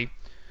criminality.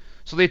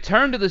 So they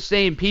turned to the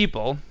same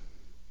people.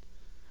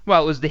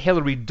 Well, it was the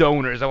Hillary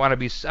donors. I want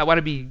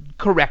to be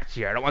correct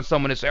here. I don't want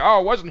someone to say,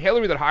 "Oh, it wasn't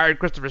Hillary that hired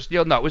Christopher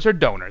Steele." No, it was her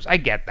donors. I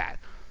get that.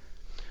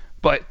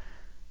 But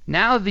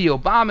now the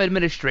Obama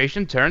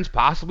administration turns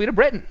possibly to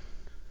Britain.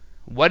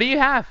 What do you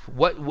have?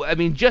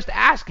 Just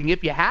asking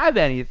if you have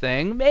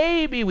anything,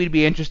 maybe we'd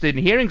be interested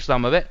in hearing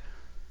some of it.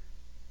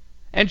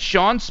 And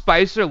Sean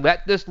Spicer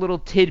let this little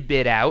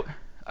tidbit out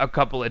a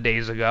couple of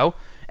days ago,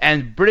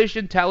 and British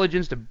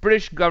intelligence, the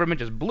British government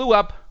just blew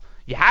up.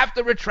 You have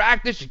to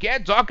retract this. You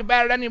can't talk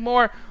about it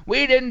anymore.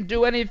 We didn't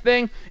do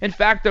anything. In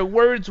fact, their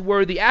words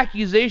were, the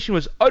accusation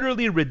was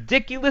utterly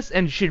ridiculous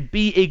and should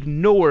be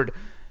ignored.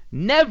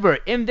 Never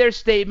in their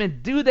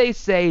statement do they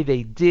say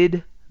they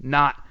did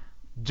not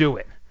do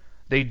it.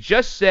 They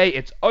just say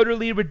it's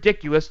utterly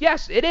ridiculous.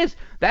 Yes, it is.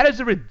 That is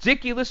a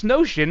ridiculous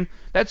notion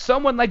that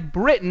someone like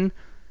Britain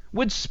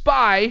would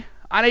spy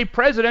on a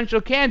presidential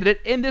candidate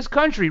in this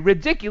country.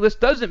 Ridiculous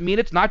doesn't mean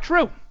it's not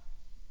true.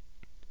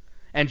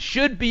 And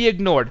should be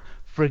ignored.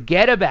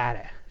 Forget about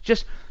it.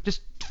 Just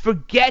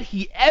forget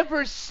he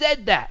ever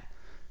said that.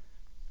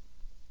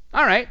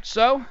 All right,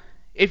 so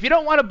if you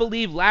don't want to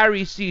believe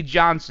Larry C.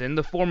 Johnson,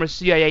 the former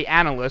CIA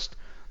analyst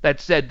that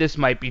said this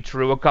might be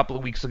true a couple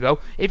of weeks ago,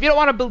 if you don't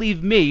want to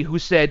believe me, who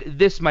said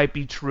this might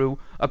be true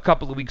a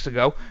couple of weeks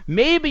ago,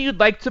 maybe you'd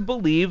like to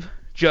believe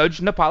Judge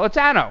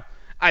Napolitano.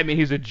 I mean,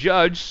 he's a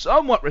judge,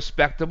 somewhat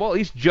respectable. At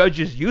least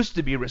judges used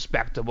to be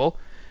respectable.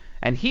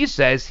 And he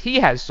says he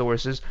has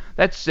sources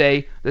that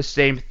say the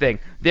same thing.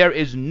 There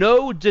is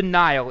no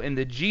denial in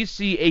the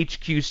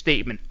GCHQ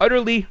statement.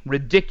 Utterly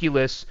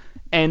ridiculous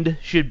and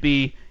should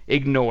be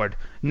ignored.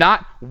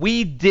 Not,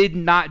 we did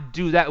not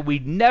do that. We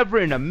never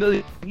in a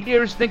million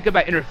years think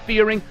about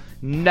interfering.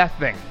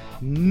 Nothing.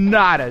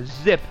 Not a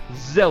zip.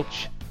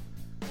 Zilch.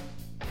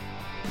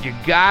 You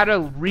gotta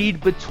read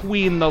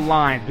between the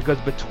lines, because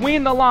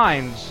between the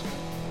lines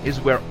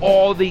is where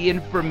all the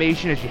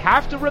information is. You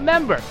have to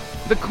remember,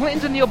 the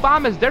Clintons and the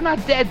Obamas, they're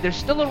not dead. They're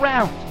still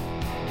around.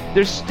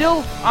 They're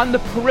still on the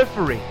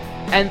periphery.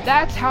 And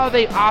that's how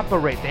they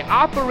operate. They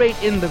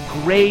operate in the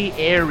gray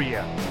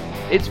area.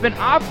 It's been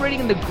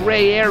operating in the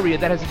gray area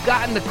that has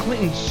gotten the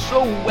Clintons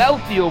so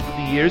wealthy over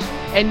the years,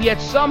 and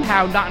yet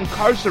somehow not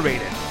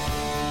incarcerated.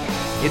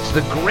 It's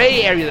the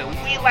gray area that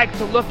we like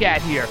to look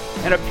at here,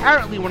 and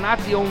apparently we're not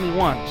the only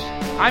ones.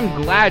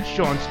 I'm glad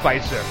Sean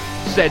Spicer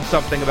said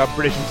something about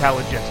British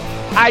intelligence.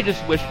 I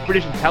just wish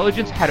British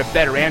intelligence had a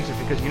better answer,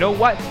 because you know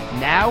what?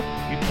 Now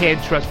you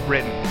can't trust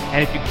Britain.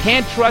 And if you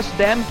can't trust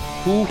them,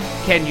 who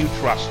can you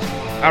trust?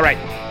 All right,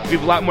 we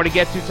have a lot more to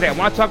get to today. I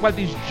want to talk about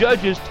these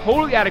judges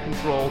totally out of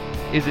control.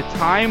 Is it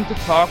time to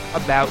talk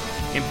about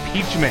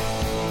impeachment?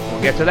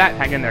 We'll get to that.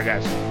 Hang in there,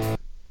 guys.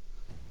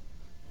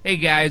 Hey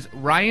guys,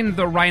 Ryan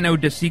the Rhino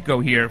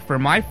DeSico here for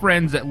my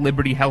friends at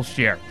Liberty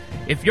HealthShare.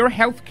 If your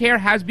healthcare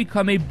has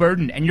become a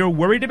burden and you're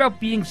worried about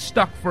being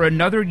stuck for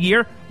another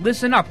year,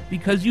 listen up,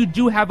 because you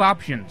do have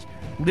options.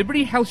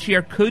 Liberty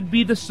HealthShare could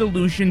be the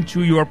solution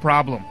to your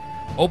problem.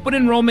 Open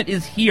enrollment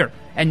is here,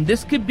 and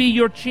this could be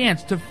your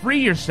chance to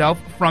free yourself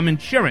from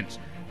insurance.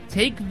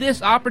 Take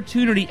this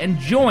opportunity and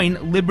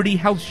join Liberty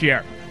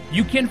HealthShare.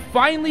 You can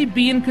finally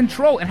be in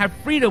control and have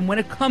freedom when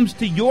it comes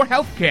to your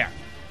healthcare.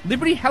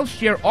 Liberty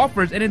HealthShare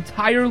offers an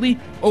entirely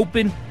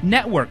open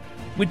network,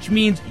 which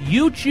means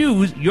you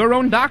choose your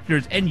own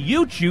doctors and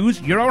you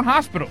choose your own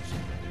hospitals.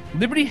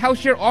 Liberty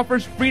HealthShare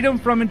offers freedom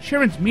from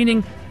insurance,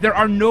 meaning there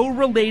are no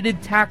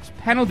related tax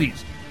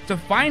penalties. To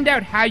find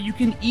out how you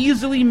can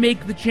easily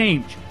make the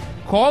change,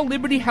 call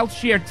Liberty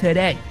HealthShare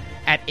today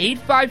at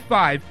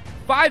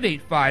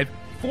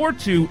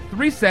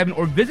 855-585-4237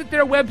 or visit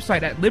their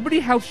website at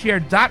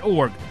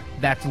libertyhealthshare.org.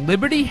 That's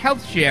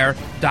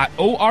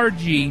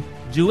libertyhealthshare.org.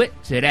 Do it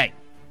today.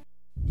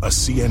 A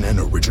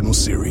CNN original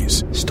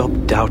series. Stop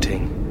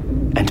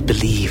doubting and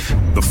believe.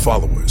 The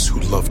followers who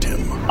loved him.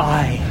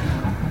 I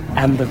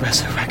am the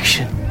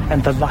resurrection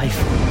and the life.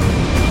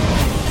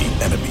 The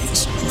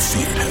enemies who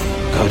feared him.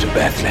 Go to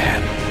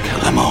Bethlehem. Kill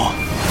them all.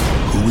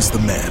 Who is the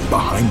man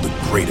behind the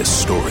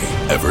greatest story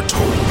ever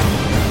told?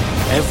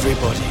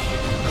 Everybody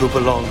who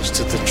belongs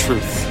to the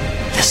truth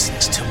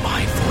listens to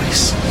my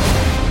voice.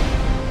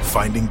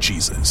 Finding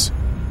Jesus.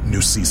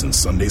 New season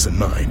Sundays at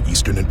 9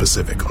 Eastern and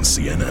Pacific on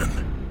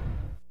CNN.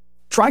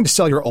 Trying to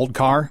sell your old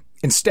car?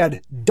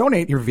 Instead,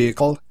 donate your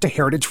vehicle to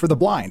Heritage for the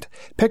Blind.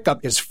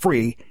 Pickup is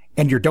free,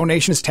 and your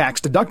donation is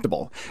tax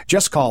deductible.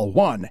 Just call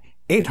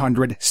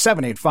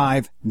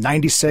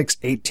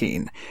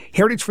 1-800-785-9618.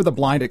 Heritage for the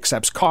Blind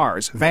accepts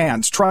cars,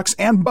 vans, trucks,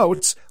 and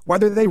boats,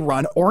 whether they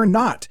run or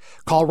not.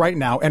 Call right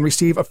now and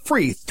receive a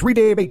free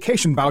 3-day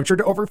vacation voucher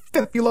to over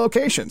 50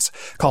 locations.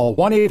 Call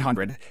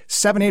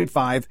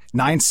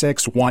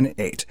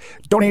 1-800-785-9618.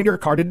 Donate your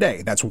car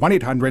today. That's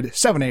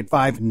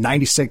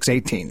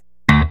 1-800-785-9618.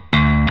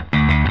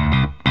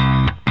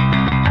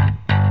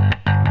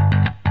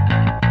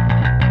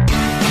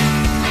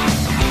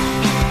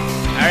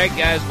 All right,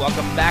 guys,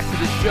 welcome back to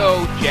the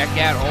show. Check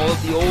out all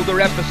of the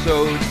older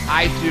episodes,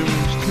 iTunes,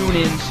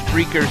 TuneIn,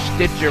 Spreaker,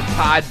 Stitcher,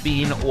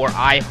 Podbean, or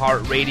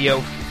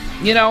iHeartRadio.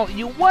 You know,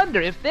 you wonder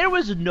if there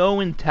was no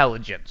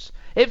intelligence,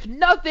 if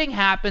nothing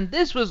happened,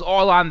 this was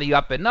all on the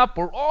up and up,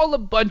 we're all a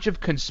bunch of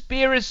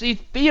conspiracy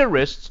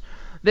theorists,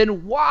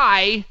 then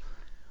why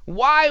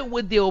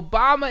would the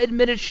Obama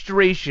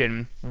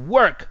administration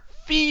work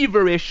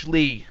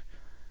feverishly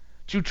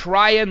to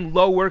try and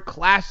lower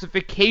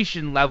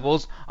classification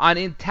levels on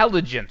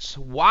intelligence?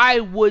 Why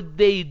would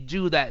they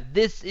do that?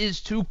 This is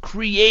to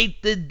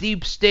create the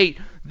deep state.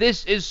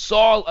 This is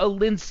Saul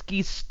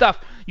Alinsky stuff.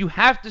 You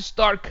have to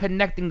start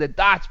connecting the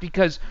dots,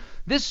 because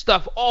this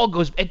stuff all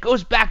goes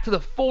back to the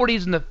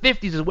 40s and the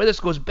 50s is where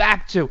this goes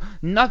back to.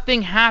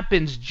 Nothing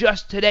happens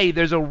just today.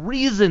 There's a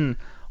reason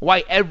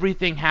why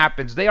everything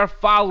happens. They are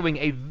following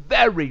a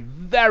very,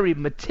 very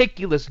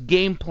meticulous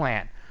game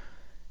plan.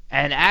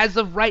 And as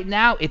of right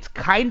now, it's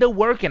kind of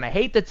working. I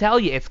hate to tell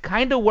you, it's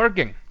kind of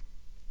working.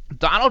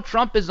 Donald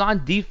Trump is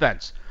on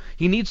defense.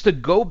 He needs to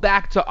go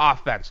back to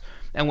offense.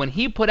 And when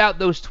he put out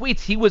those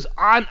tweets, he was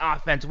on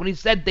offense. When he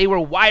said they were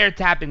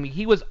wiretapping me,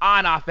 he was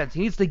on offense.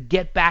 He needs to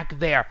get back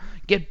there,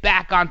 get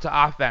back onto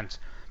offense.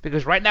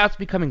 Because right now it's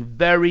becoming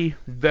very,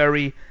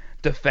 very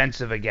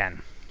defensive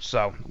again.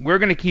 So we're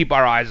going to keep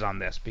our eyes on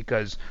this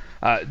because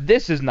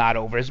this is not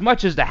over. As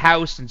much as the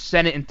House and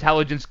Senate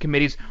Intelligence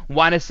Committees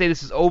want to say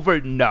this is over,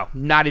 no,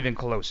 not even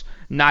close.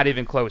 Not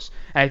even close.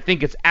 And I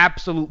think it's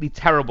absolutely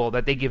terrible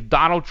that they give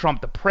Donald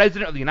Trump, the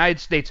President of the United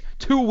States,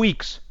 2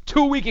 weeks.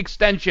 2-week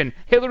extension.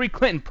 Hillary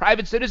Clinton,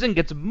 private citizen,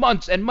 gets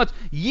months and months.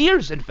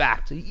 Years, in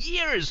fact.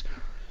 Years.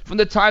 From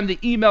the time the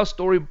email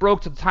story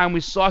broke to the time we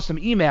saw some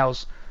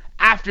emails.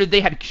 After they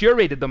had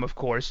curated them, of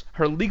course.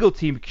 Her legal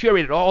team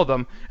curated all of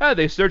them.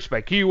 They searched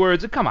by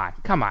keywords. Come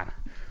on.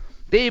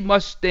 They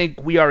must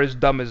think we are as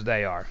dumb as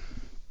they are.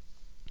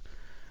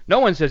 No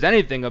one says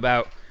anything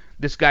about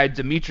this guy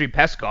Dmitry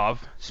Peskov,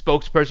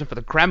 spokesperson for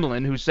the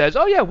Kremlin, who says,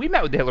 oh yeah, we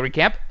met with the Hillary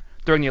camp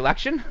during the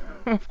election.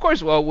 Of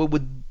course, well,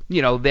 with,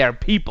 their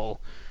people.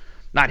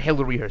 Not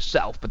Hillary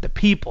herself, but the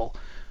people.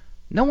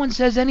 No one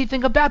says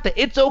anything about that.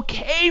 It's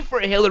okay for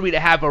Hillary to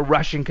have a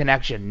Russian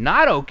connection.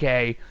 Not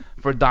okay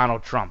for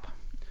Donald Trump.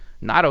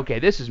 Not okay.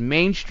 This is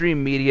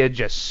mainstream media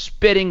just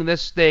spitting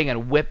this thing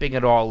and whipping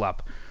it all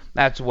up.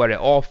 That's what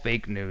all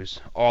fake news.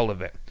 All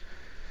of it.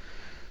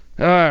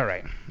 All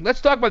right.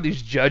 Let's talk about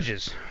these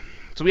judges.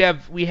 So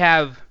we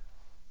have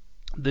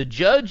the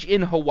judge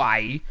in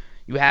Hawaii.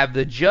 You have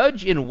the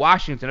judge in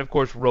Washington, of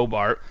course,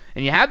 Robart.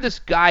 And you have this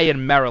guy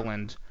in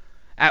Maryland.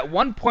 At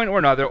one point or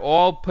another,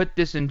 all put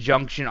this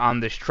injunction on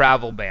this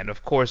travel ban.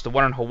 Of course, the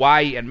one in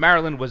Hawaii and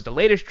Maryland was the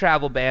latest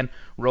travel ban.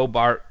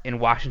 Robart in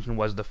Washington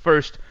was the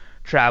first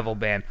travel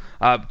ban.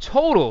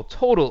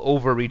 Total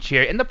overreach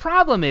here. And the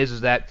problem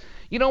is that,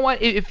 you know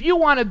what, if you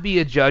want to be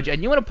a judge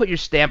and you want to put your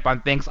stamp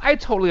on things, I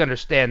totally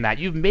understand that.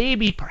 You've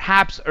maybe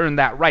perhaps earned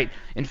that right.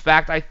 In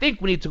fact, I think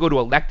we need to go to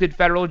elected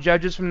federal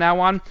judges from now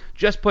on.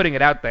 Just putting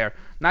it out there.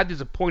 Not these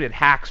appointed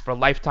hacks for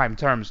lifetime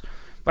terms.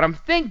 But I'm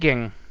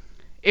thinking,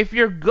 if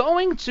you're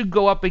going to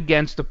go up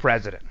against the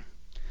president,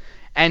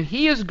 and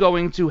he is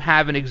going to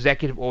have an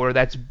executive order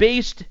that's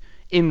based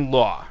in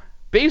law,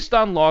 based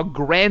on law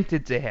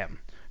granted to him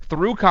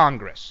through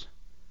Congress,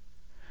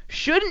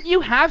 shouldn't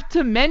you have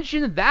to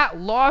mention that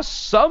law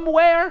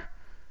somewhere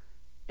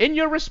in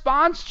your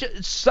response?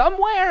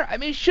 Somewhere? I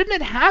mean,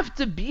 shouldn't it have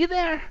to be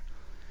there?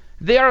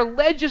 They are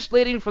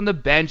legislating from the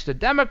bench, the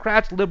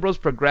Democrats, liberals,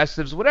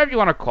 progressives, whatever you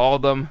want to call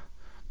them,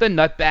 the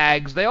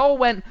nutbags,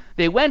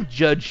 they went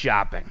judge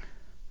shopping.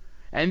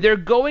 And they're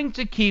going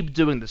to keep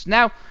doing this.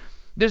 Now,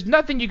 there's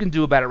nothing you can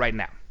do about it right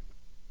now.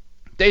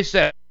 They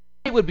said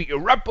it would be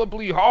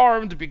irreparably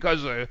harmed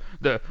because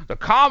the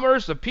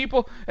commerce, the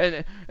people,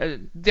 and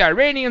the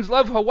Iranians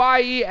love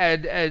Hawaii,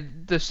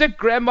 and the sick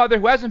grandmother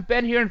who hasn't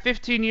been here in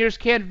 15 years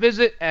can't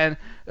visit, and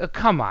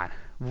come on.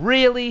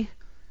 Really?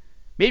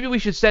 Maybe we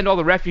should send all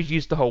the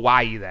refugees to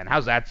Hawaii then.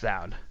 How's that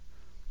sound?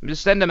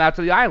 Just send them out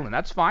to the island.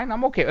 That's fine.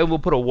 I'm okay. And we'll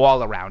put a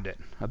wall around it.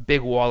 A big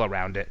wall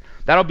around it.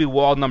 That'll be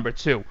wall number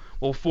 2.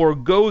 We'll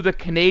forego the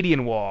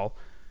Canadian wall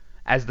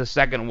as the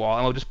second wall,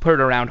 and we'll just put it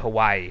around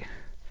Hawaii.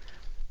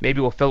 Maybe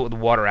we'll fill it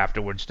with water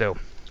afterwards, too.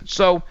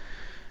 So,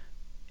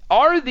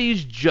 are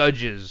these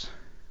judges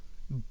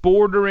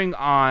bordering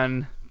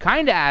on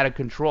kind of out of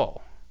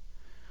control?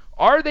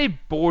 Are they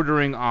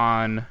bordering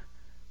on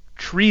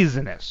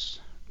treasonous?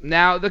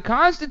 Now, the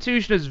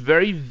Constitution is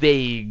very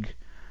vague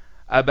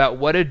about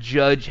what a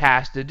judge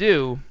has to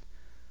do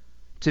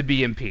to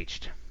be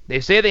impeached. They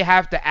say they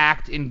have to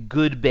act in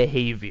good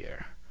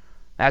behavior.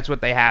 That's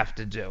what they have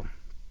to do.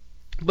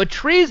 But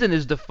treason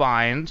is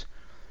defined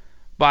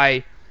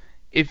by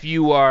if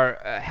you are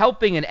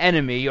helping an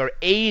enemy or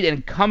aid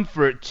and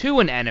comfort to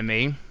an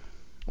enemy.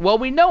 Well,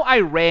 we know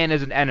Iran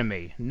is an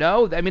enemy.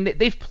 No, I mean,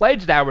 they've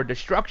pledged our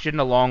destruction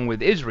along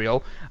with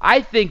Israel.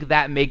 I think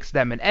that makes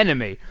them an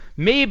enemy.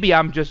 Maybe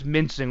I'm just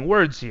mincing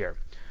words here.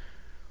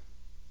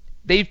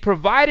 They've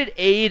provided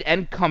aid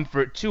and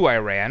comfort to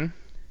Iran,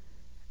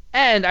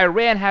 and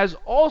Iran has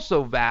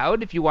also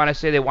vowed, if you want to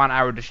say they want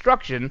our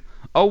destruction,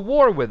 a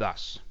war with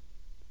us.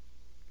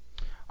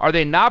 Are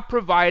they not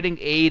providing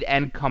aid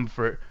and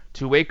comfort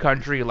to a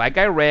country like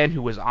Iran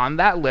who is on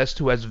that list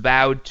who has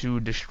vowed to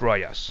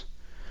destroy us?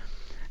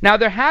 Now,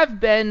 there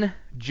have been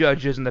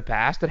judges in the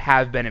past that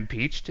have been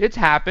impeached. It's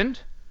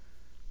happened.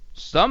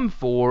 Some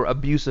for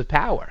abuse of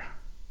power.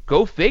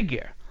 Go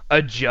figure.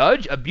 A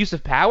judge, abuse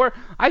of power?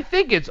 I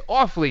think it's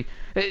awfully...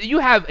 You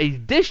have a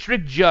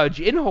district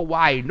judge in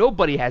Hawaii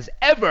nobody has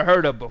ever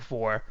heard of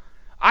before.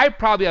 I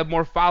probably have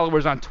more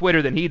followers on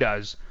Twitter than he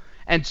does.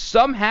 And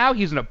somehow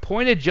he's an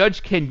appointed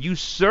judge can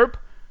usurp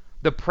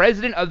the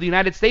President of the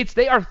United States.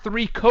 They are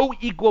 3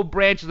 co-equal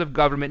branches of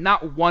government,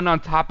 not one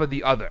on top of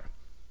the other.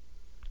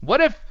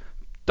 What if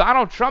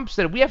Donald Trump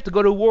said we have to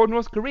go to war with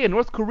North Korea?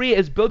 North Korea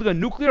is building a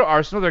nuclear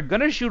arsenal. They're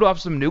going to shoot off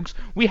some nukes.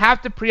 We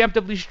have to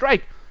preemptively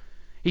strike.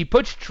 He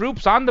puts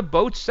troops on the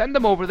boats, send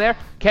them over there.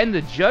 Can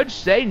the judge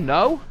say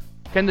no?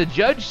 Can the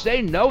judge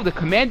say no? The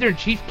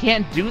commander-in-chief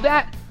can't do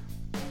that?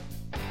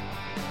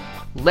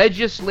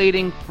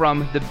 Legislating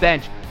from the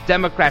bench.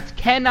 Democrats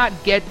cannot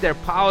get their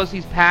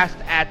policies passed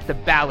at the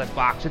ballot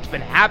box. It's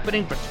been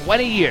happening for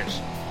 20 years.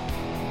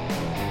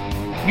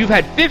 You've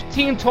had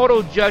 15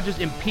 total judges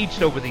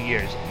impeached over the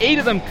years, 8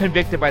 of them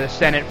convicted by the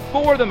Senate,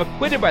 4 of them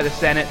acquitted by the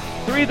Senate,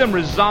 3 of them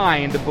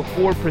resigned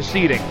before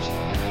proceedings.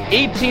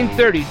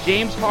 1830,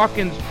 James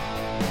Hawkins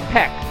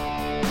Peck.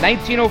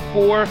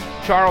 1904,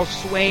 Charles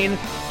Swain.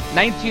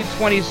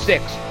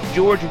 1926,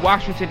 George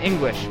Washington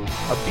English.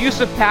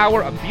 Abuse of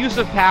power, abuse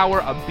of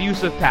power,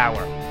 abuse of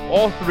power.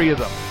 All 3 of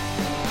them.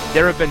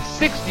 There have been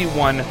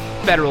 61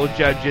 federal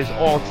judges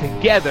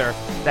altogether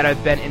that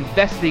have been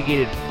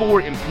investigated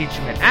for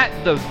impeachment. At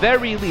the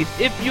very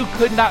least, if you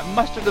could not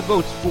muster the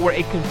votes for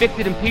a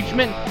convicted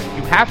impeachment,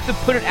 you have to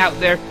put it out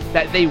there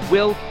that they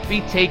will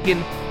be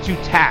taken to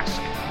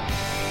task.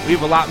 We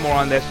have a lot more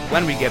on this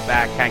when we get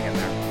back. Hang in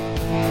there.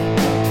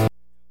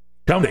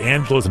 Come to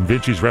Angelo's and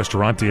Vinci's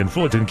Restaurante in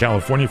Fullerton,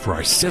 California for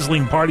our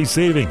sizzling party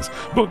savings.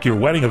 Book your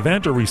wedding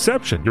event or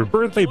reception, your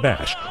birthday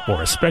bash,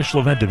 or a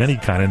special event of any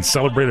kind and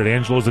celebrate at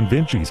Angelo's and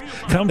Vinci's.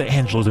 Come to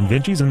Angelo's and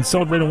Vinci's and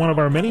celebrate in one of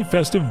our many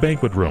festive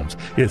banquet rooms.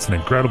 It's an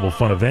incredible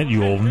fun event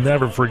you'll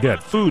never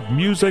forget. Food,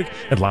 music,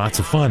 and lots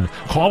of fun.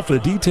 Call for the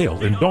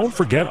details, and don't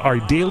forget our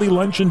daily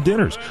lunch and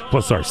dinners,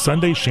 plus our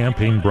Sunday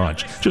champagne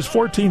brunch. Just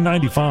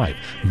 $14.95.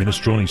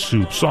 Minestrone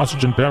soup,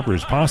 sausage and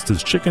peppers,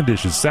 pastas, chicken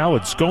dishes,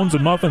 salads, scones,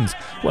 and muffins,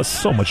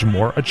 plus so much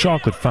more. A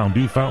chocolate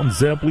fondue fountain,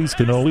 Zeblis,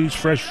 cannolis,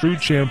 fresh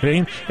fruit,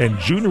 champagne, and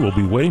Junior will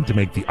be waiting to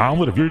make the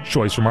omelet of your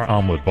choice from our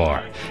omelet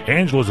bar.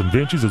 Angelo's and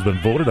Vinci's has been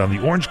voted on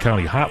the Orange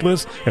County Hot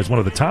List as one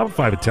of the top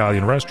 5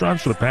 Italian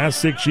restaurants for the past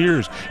 6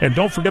 years. And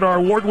don't forget our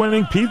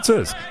award-winning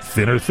pizzas.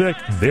 Thin or thick,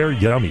 they're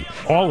yummy.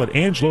 All at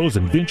Angelo's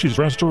and Vinci's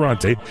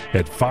Restaurante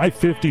at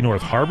 550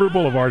 North Harbor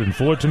Boulevard in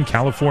Fullerton,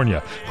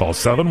 California. Call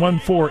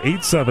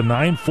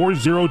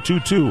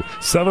 714-879-4022.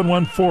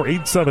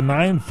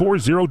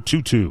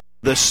 714-879-4022.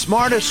 The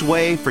smartest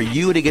way for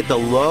you to get the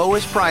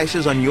lowest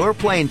prices on your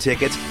plane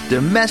tickets,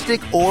 domestic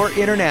or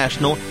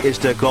international, is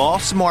to call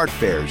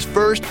SmartFares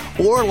first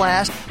or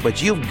last,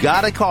 but you've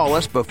got to call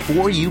us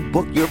before you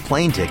book your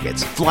plane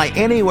tickets. Fly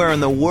anywhere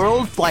in the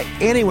world, fly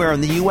anywhere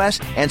in the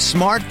U.S., and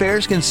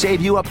SmartFares can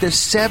save you up to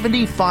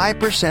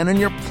 75% on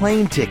your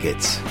plane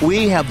tickets.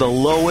 We have the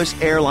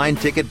lowest airline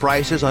ticket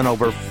prices on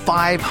over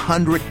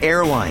 500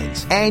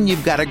 airlines, and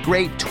you've got a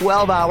great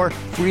 12-hour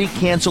free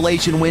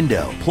cancellation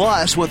window.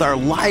 Plus, with our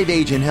live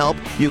agent help,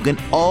 you can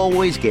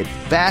always get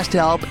fast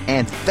help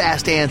and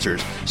fast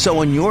answers.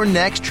 So on your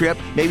next trip,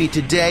 maybe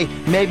today,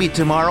 maybe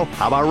tomorrow,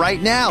 how about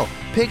right now?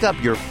 Pick up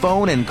your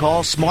phone and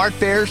call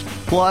SmartFares,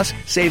 plus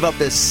save up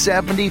to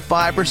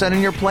 75%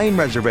 on your plane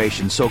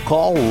reservation. So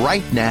call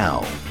right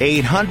now.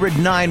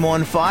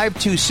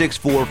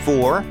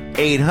 800-915-2644.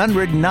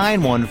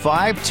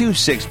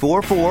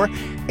 800-915-2644.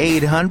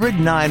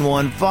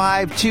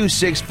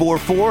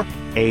 800-915-2644.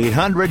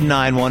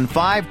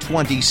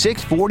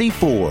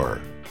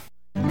 800-915-2644.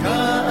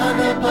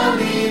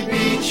 Kaanapali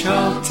Beach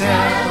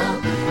Hotel,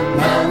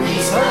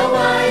 Maui's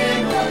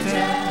Hawaiian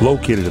Hotel.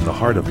 Located in the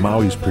heart of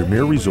Maui's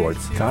premier resort,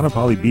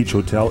 Kaanapali Beach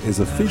Hotel is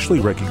officially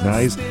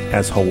recognized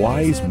as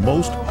Hawaii's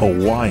most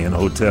Hawaiian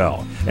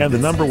hotel and the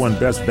 #1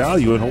 best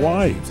value in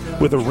Hawaii.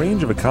 With a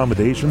range of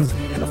accommodations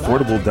and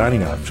affordable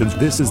dining options,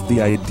 this is the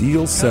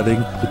ideal setting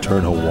to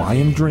turn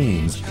Hawaiian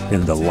dreams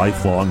into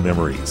lifelong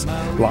memories.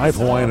 Live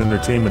Hawaiian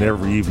entertainment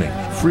every evening,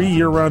 free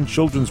year-round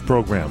children's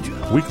programs,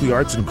 weekly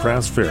arts and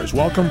crafts fairs,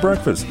 welcome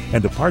breakfast,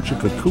 and departure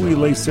kukui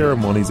lei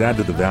ceremonies add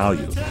to the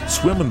value.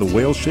 Swim in the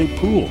whale-shaped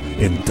pool.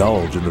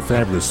 Indulge in the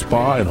fabulous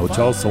spa and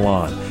hotel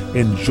salon.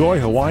 Enjoy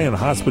Hawaiian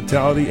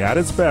hospitality at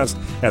its best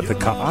at the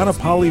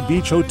Kaanapali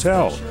Beach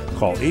Hotel.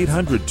 Call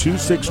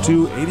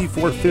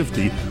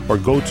 800-262-8450 or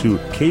go to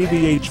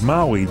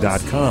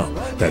kbhmaui.com.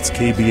 That's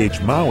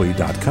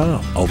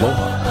kbhmaui.com.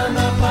 Aloha.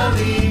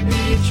 Kaanapali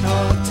Beach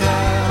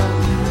Hotel,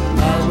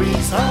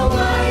 Maui's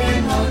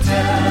Hawaiian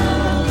Hotel.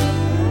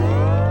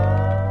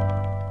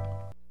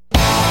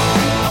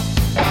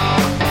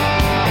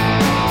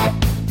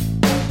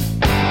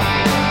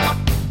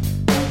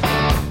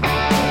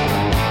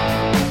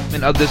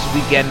 Of this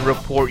weekend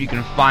report, you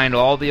can find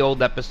all the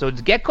old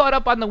episodes. Get caught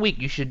up on the week.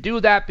 You should do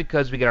that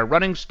because we get a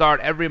running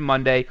start every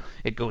Monday.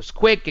 It goes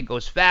quick, it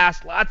goes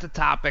fast, lots of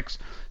topics.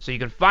 So you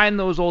can find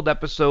those old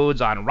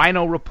episodes on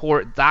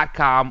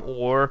rhinoreport.com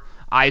or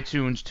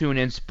iTunes,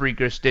 TuneIn,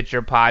 Spreaker,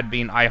 Stitcher,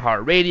 Podbean,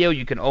 iHeartRadio.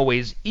 You can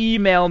always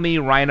email me,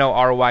 Rhino,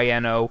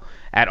 R-Y-N-O,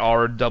 at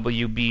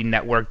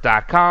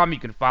rwbnetwork.com. You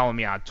can follow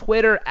me on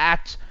Twitter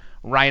at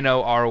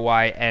Rhino,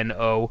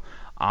 R-Y-N-O,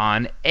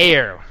 on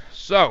air.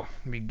 So,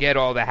 we get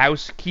all the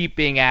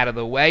housekeeping out of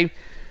the way.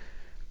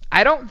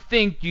 I don't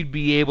think you'd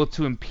be able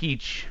to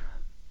impeach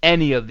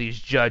any of these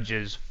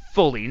judges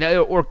fully,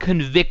 or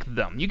convict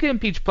them. You can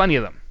impeach plenty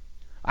of them.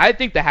 I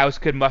think the House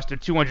could muster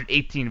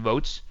 218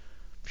 votes.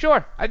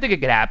 Sure, I think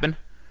it could happen.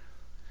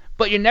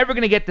 But you're never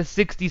going to get the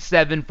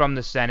 67 from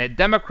the Senate.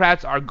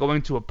 Democrats are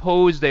going to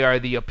oppose. They are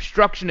the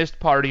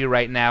obstructionist party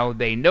right now.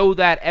 They know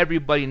that.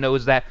 Everybody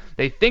knows that.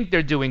 They think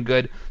they're doing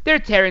good. They're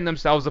tearing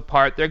themselves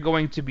apart. They're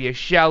going to be a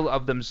shell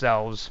of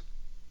themselves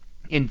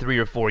in 3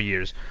 or 4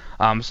 years.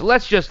 So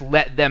let's just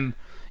let them,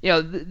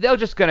 they're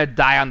just going to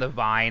die on the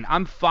vine.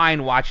 I'm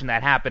fine watching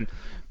that happen.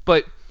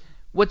 But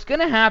what's going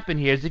to happen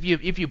here is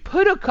if you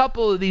put a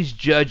couple of these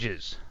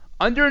judges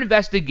under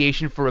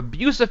investigation for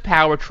abuse of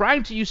power,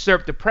 trying to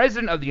usurp the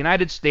President of the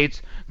United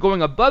States,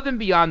 going above and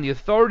beyond the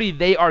authority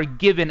they are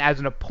given as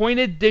an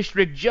appointed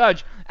district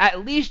judge,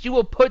 at least you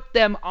will put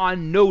them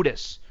on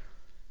notice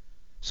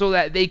so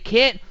that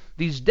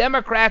these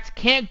Democrats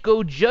can't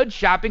go judge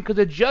shopping, because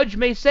a judge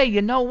may say,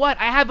 you know what,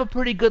 I have a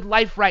pretty good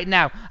life right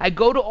now. I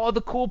go to all the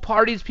cool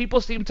parties,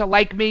 people seem to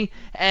like me,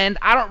 and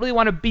I don't really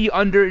want to be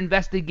under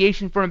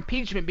investigation for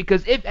impeachment,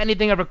 because if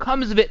anything ever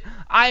comes of it,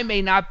 I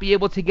may not be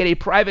able to get a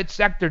private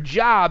sector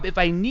job if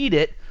I need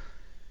it.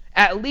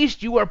 At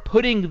least you are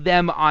putting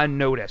them on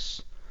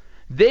notice.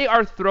 They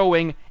are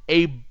throwing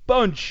a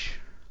bunch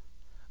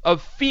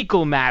of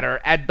fecal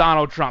matter at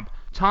Donald Trump.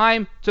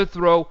 Time to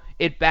throw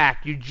it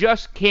back. You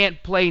just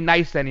can't play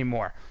nice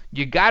anymore.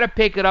 You got to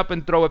pick it up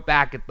and throw it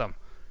back at them.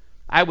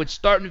 I would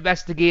start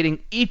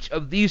investigating each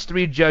of these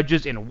 3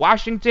 judges in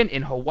Washington,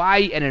 in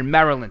Hawaii, and in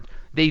Maryland.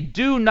 They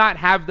do not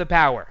have the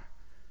power.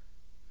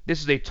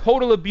 This is a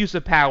total abuse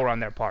of power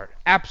on their part.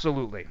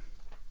 Absolutely.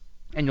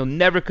 And you'll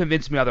never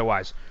convince me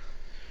otherwise.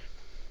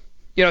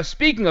 You know,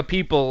 speaking of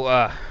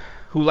people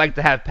who like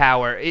to have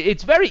power,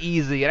 it's very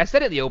easy, and I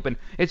said it in the open,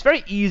 it's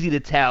very easy to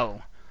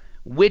tell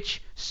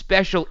which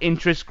special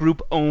interest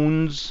group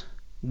owns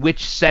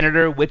which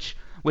senator, which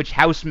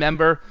House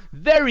member.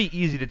 Very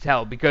easy to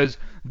tell, because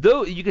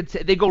though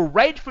they go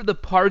right for the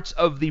parts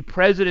of the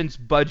president's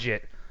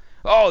budget.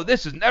 Oh,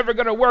 this is never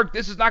going to work.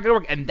 This is not going to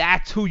work. And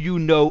that's who you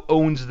know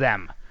owns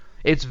them.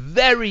 It's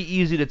very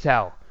easy to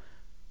tell.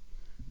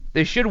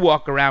 They should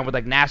walk around with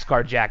like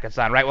NASCAR jackets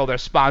on, right? Well,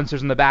 there's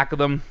sponsors in the back of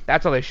them.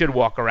 That's how they should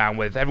walk around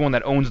with, everyone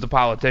that owns the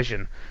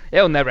politician.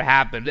 It'll never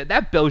happen.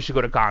 That bill should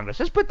go to Congress.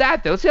 Just put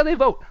that there. Let's see how they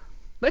vote.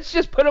 Let's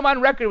just put them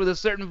on record with a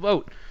certain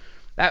vote.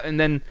 And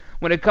then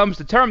when it comes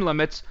to term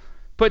limits,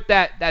 put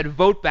that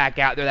vote back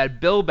out there,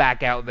 that bill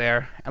back out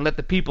there, and let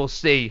the people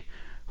see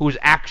who's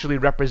actually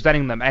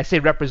representing them. And I say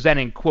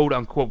representing, quote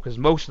unquote, because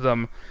most of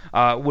them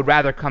would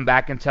rather come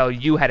back and tell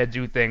you how to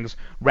do things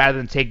rather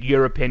than take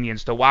your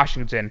opinions to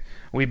Washington.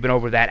 We've been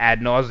over that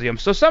ad nauseum.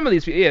 So some of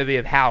these, we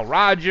have Hal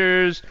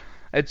Rogers.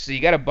 Let's see,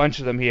 you got a bunch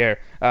of them here.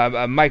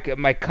 Mike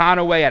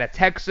Conaway out of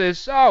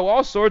Texas. Oh,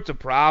 all sorts of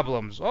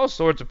problems. All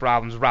sorts of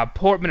problems. Rob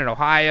Portman in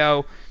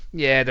Ohio.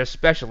 Yeah, they're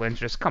special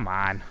interests. Come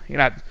on.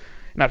 You're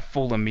not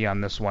fooling me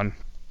on this one.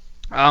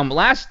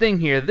 Last thing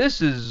here.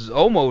 This is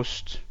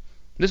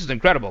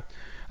incredible.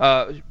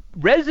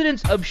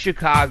 Residents of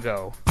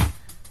Chicago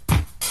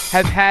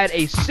have had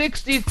a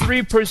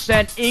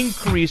 63%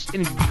 increase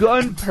in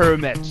gun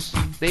permits.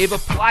 They've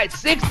applied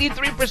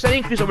 63%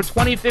 increase over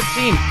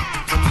 2015.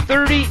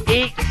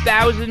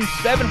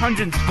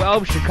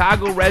 38,712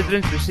 Chicago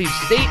residents received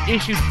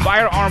state-issued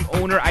firearm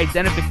owner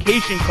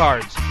identification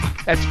cards.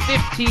 That's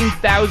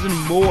 15,000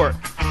 more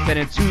than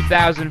in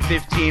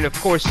 2015. Of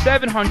course,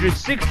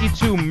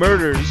 762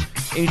 murders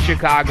in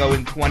Chicago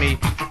in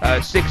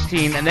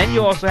 2016. And then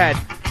you also had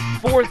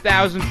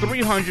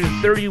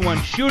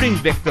 4,331 shooting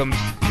victims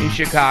in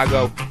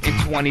Chicago in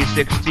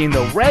 2016.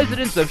 The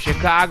residents of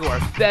Chicago are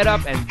fed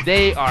up, and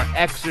they are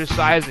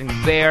exercising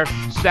their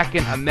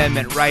Second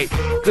Amendment right.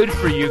 Good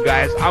for you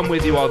guys. I'm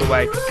with you all the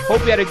way.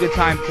 Hope you had a good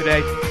time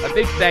today. A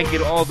big thank you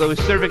to all those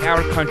serving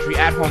our country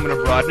at home and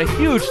abroad, and a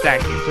huge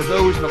thank you to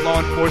those in the law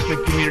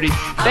enforcement community.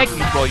 Thank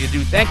you for all you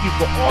do. Thank you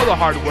for all the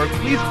hard work.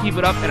 Please keep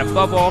it up, and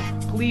above all,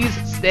 please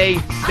stay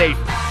safe.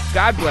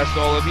 God bless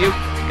all of you.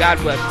 God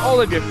bless all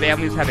of your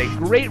families. Have a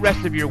great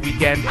rest of your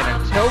weekend.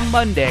 And until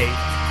Monday,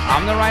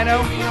 I'm the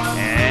Rhino,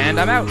 and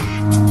I'm out.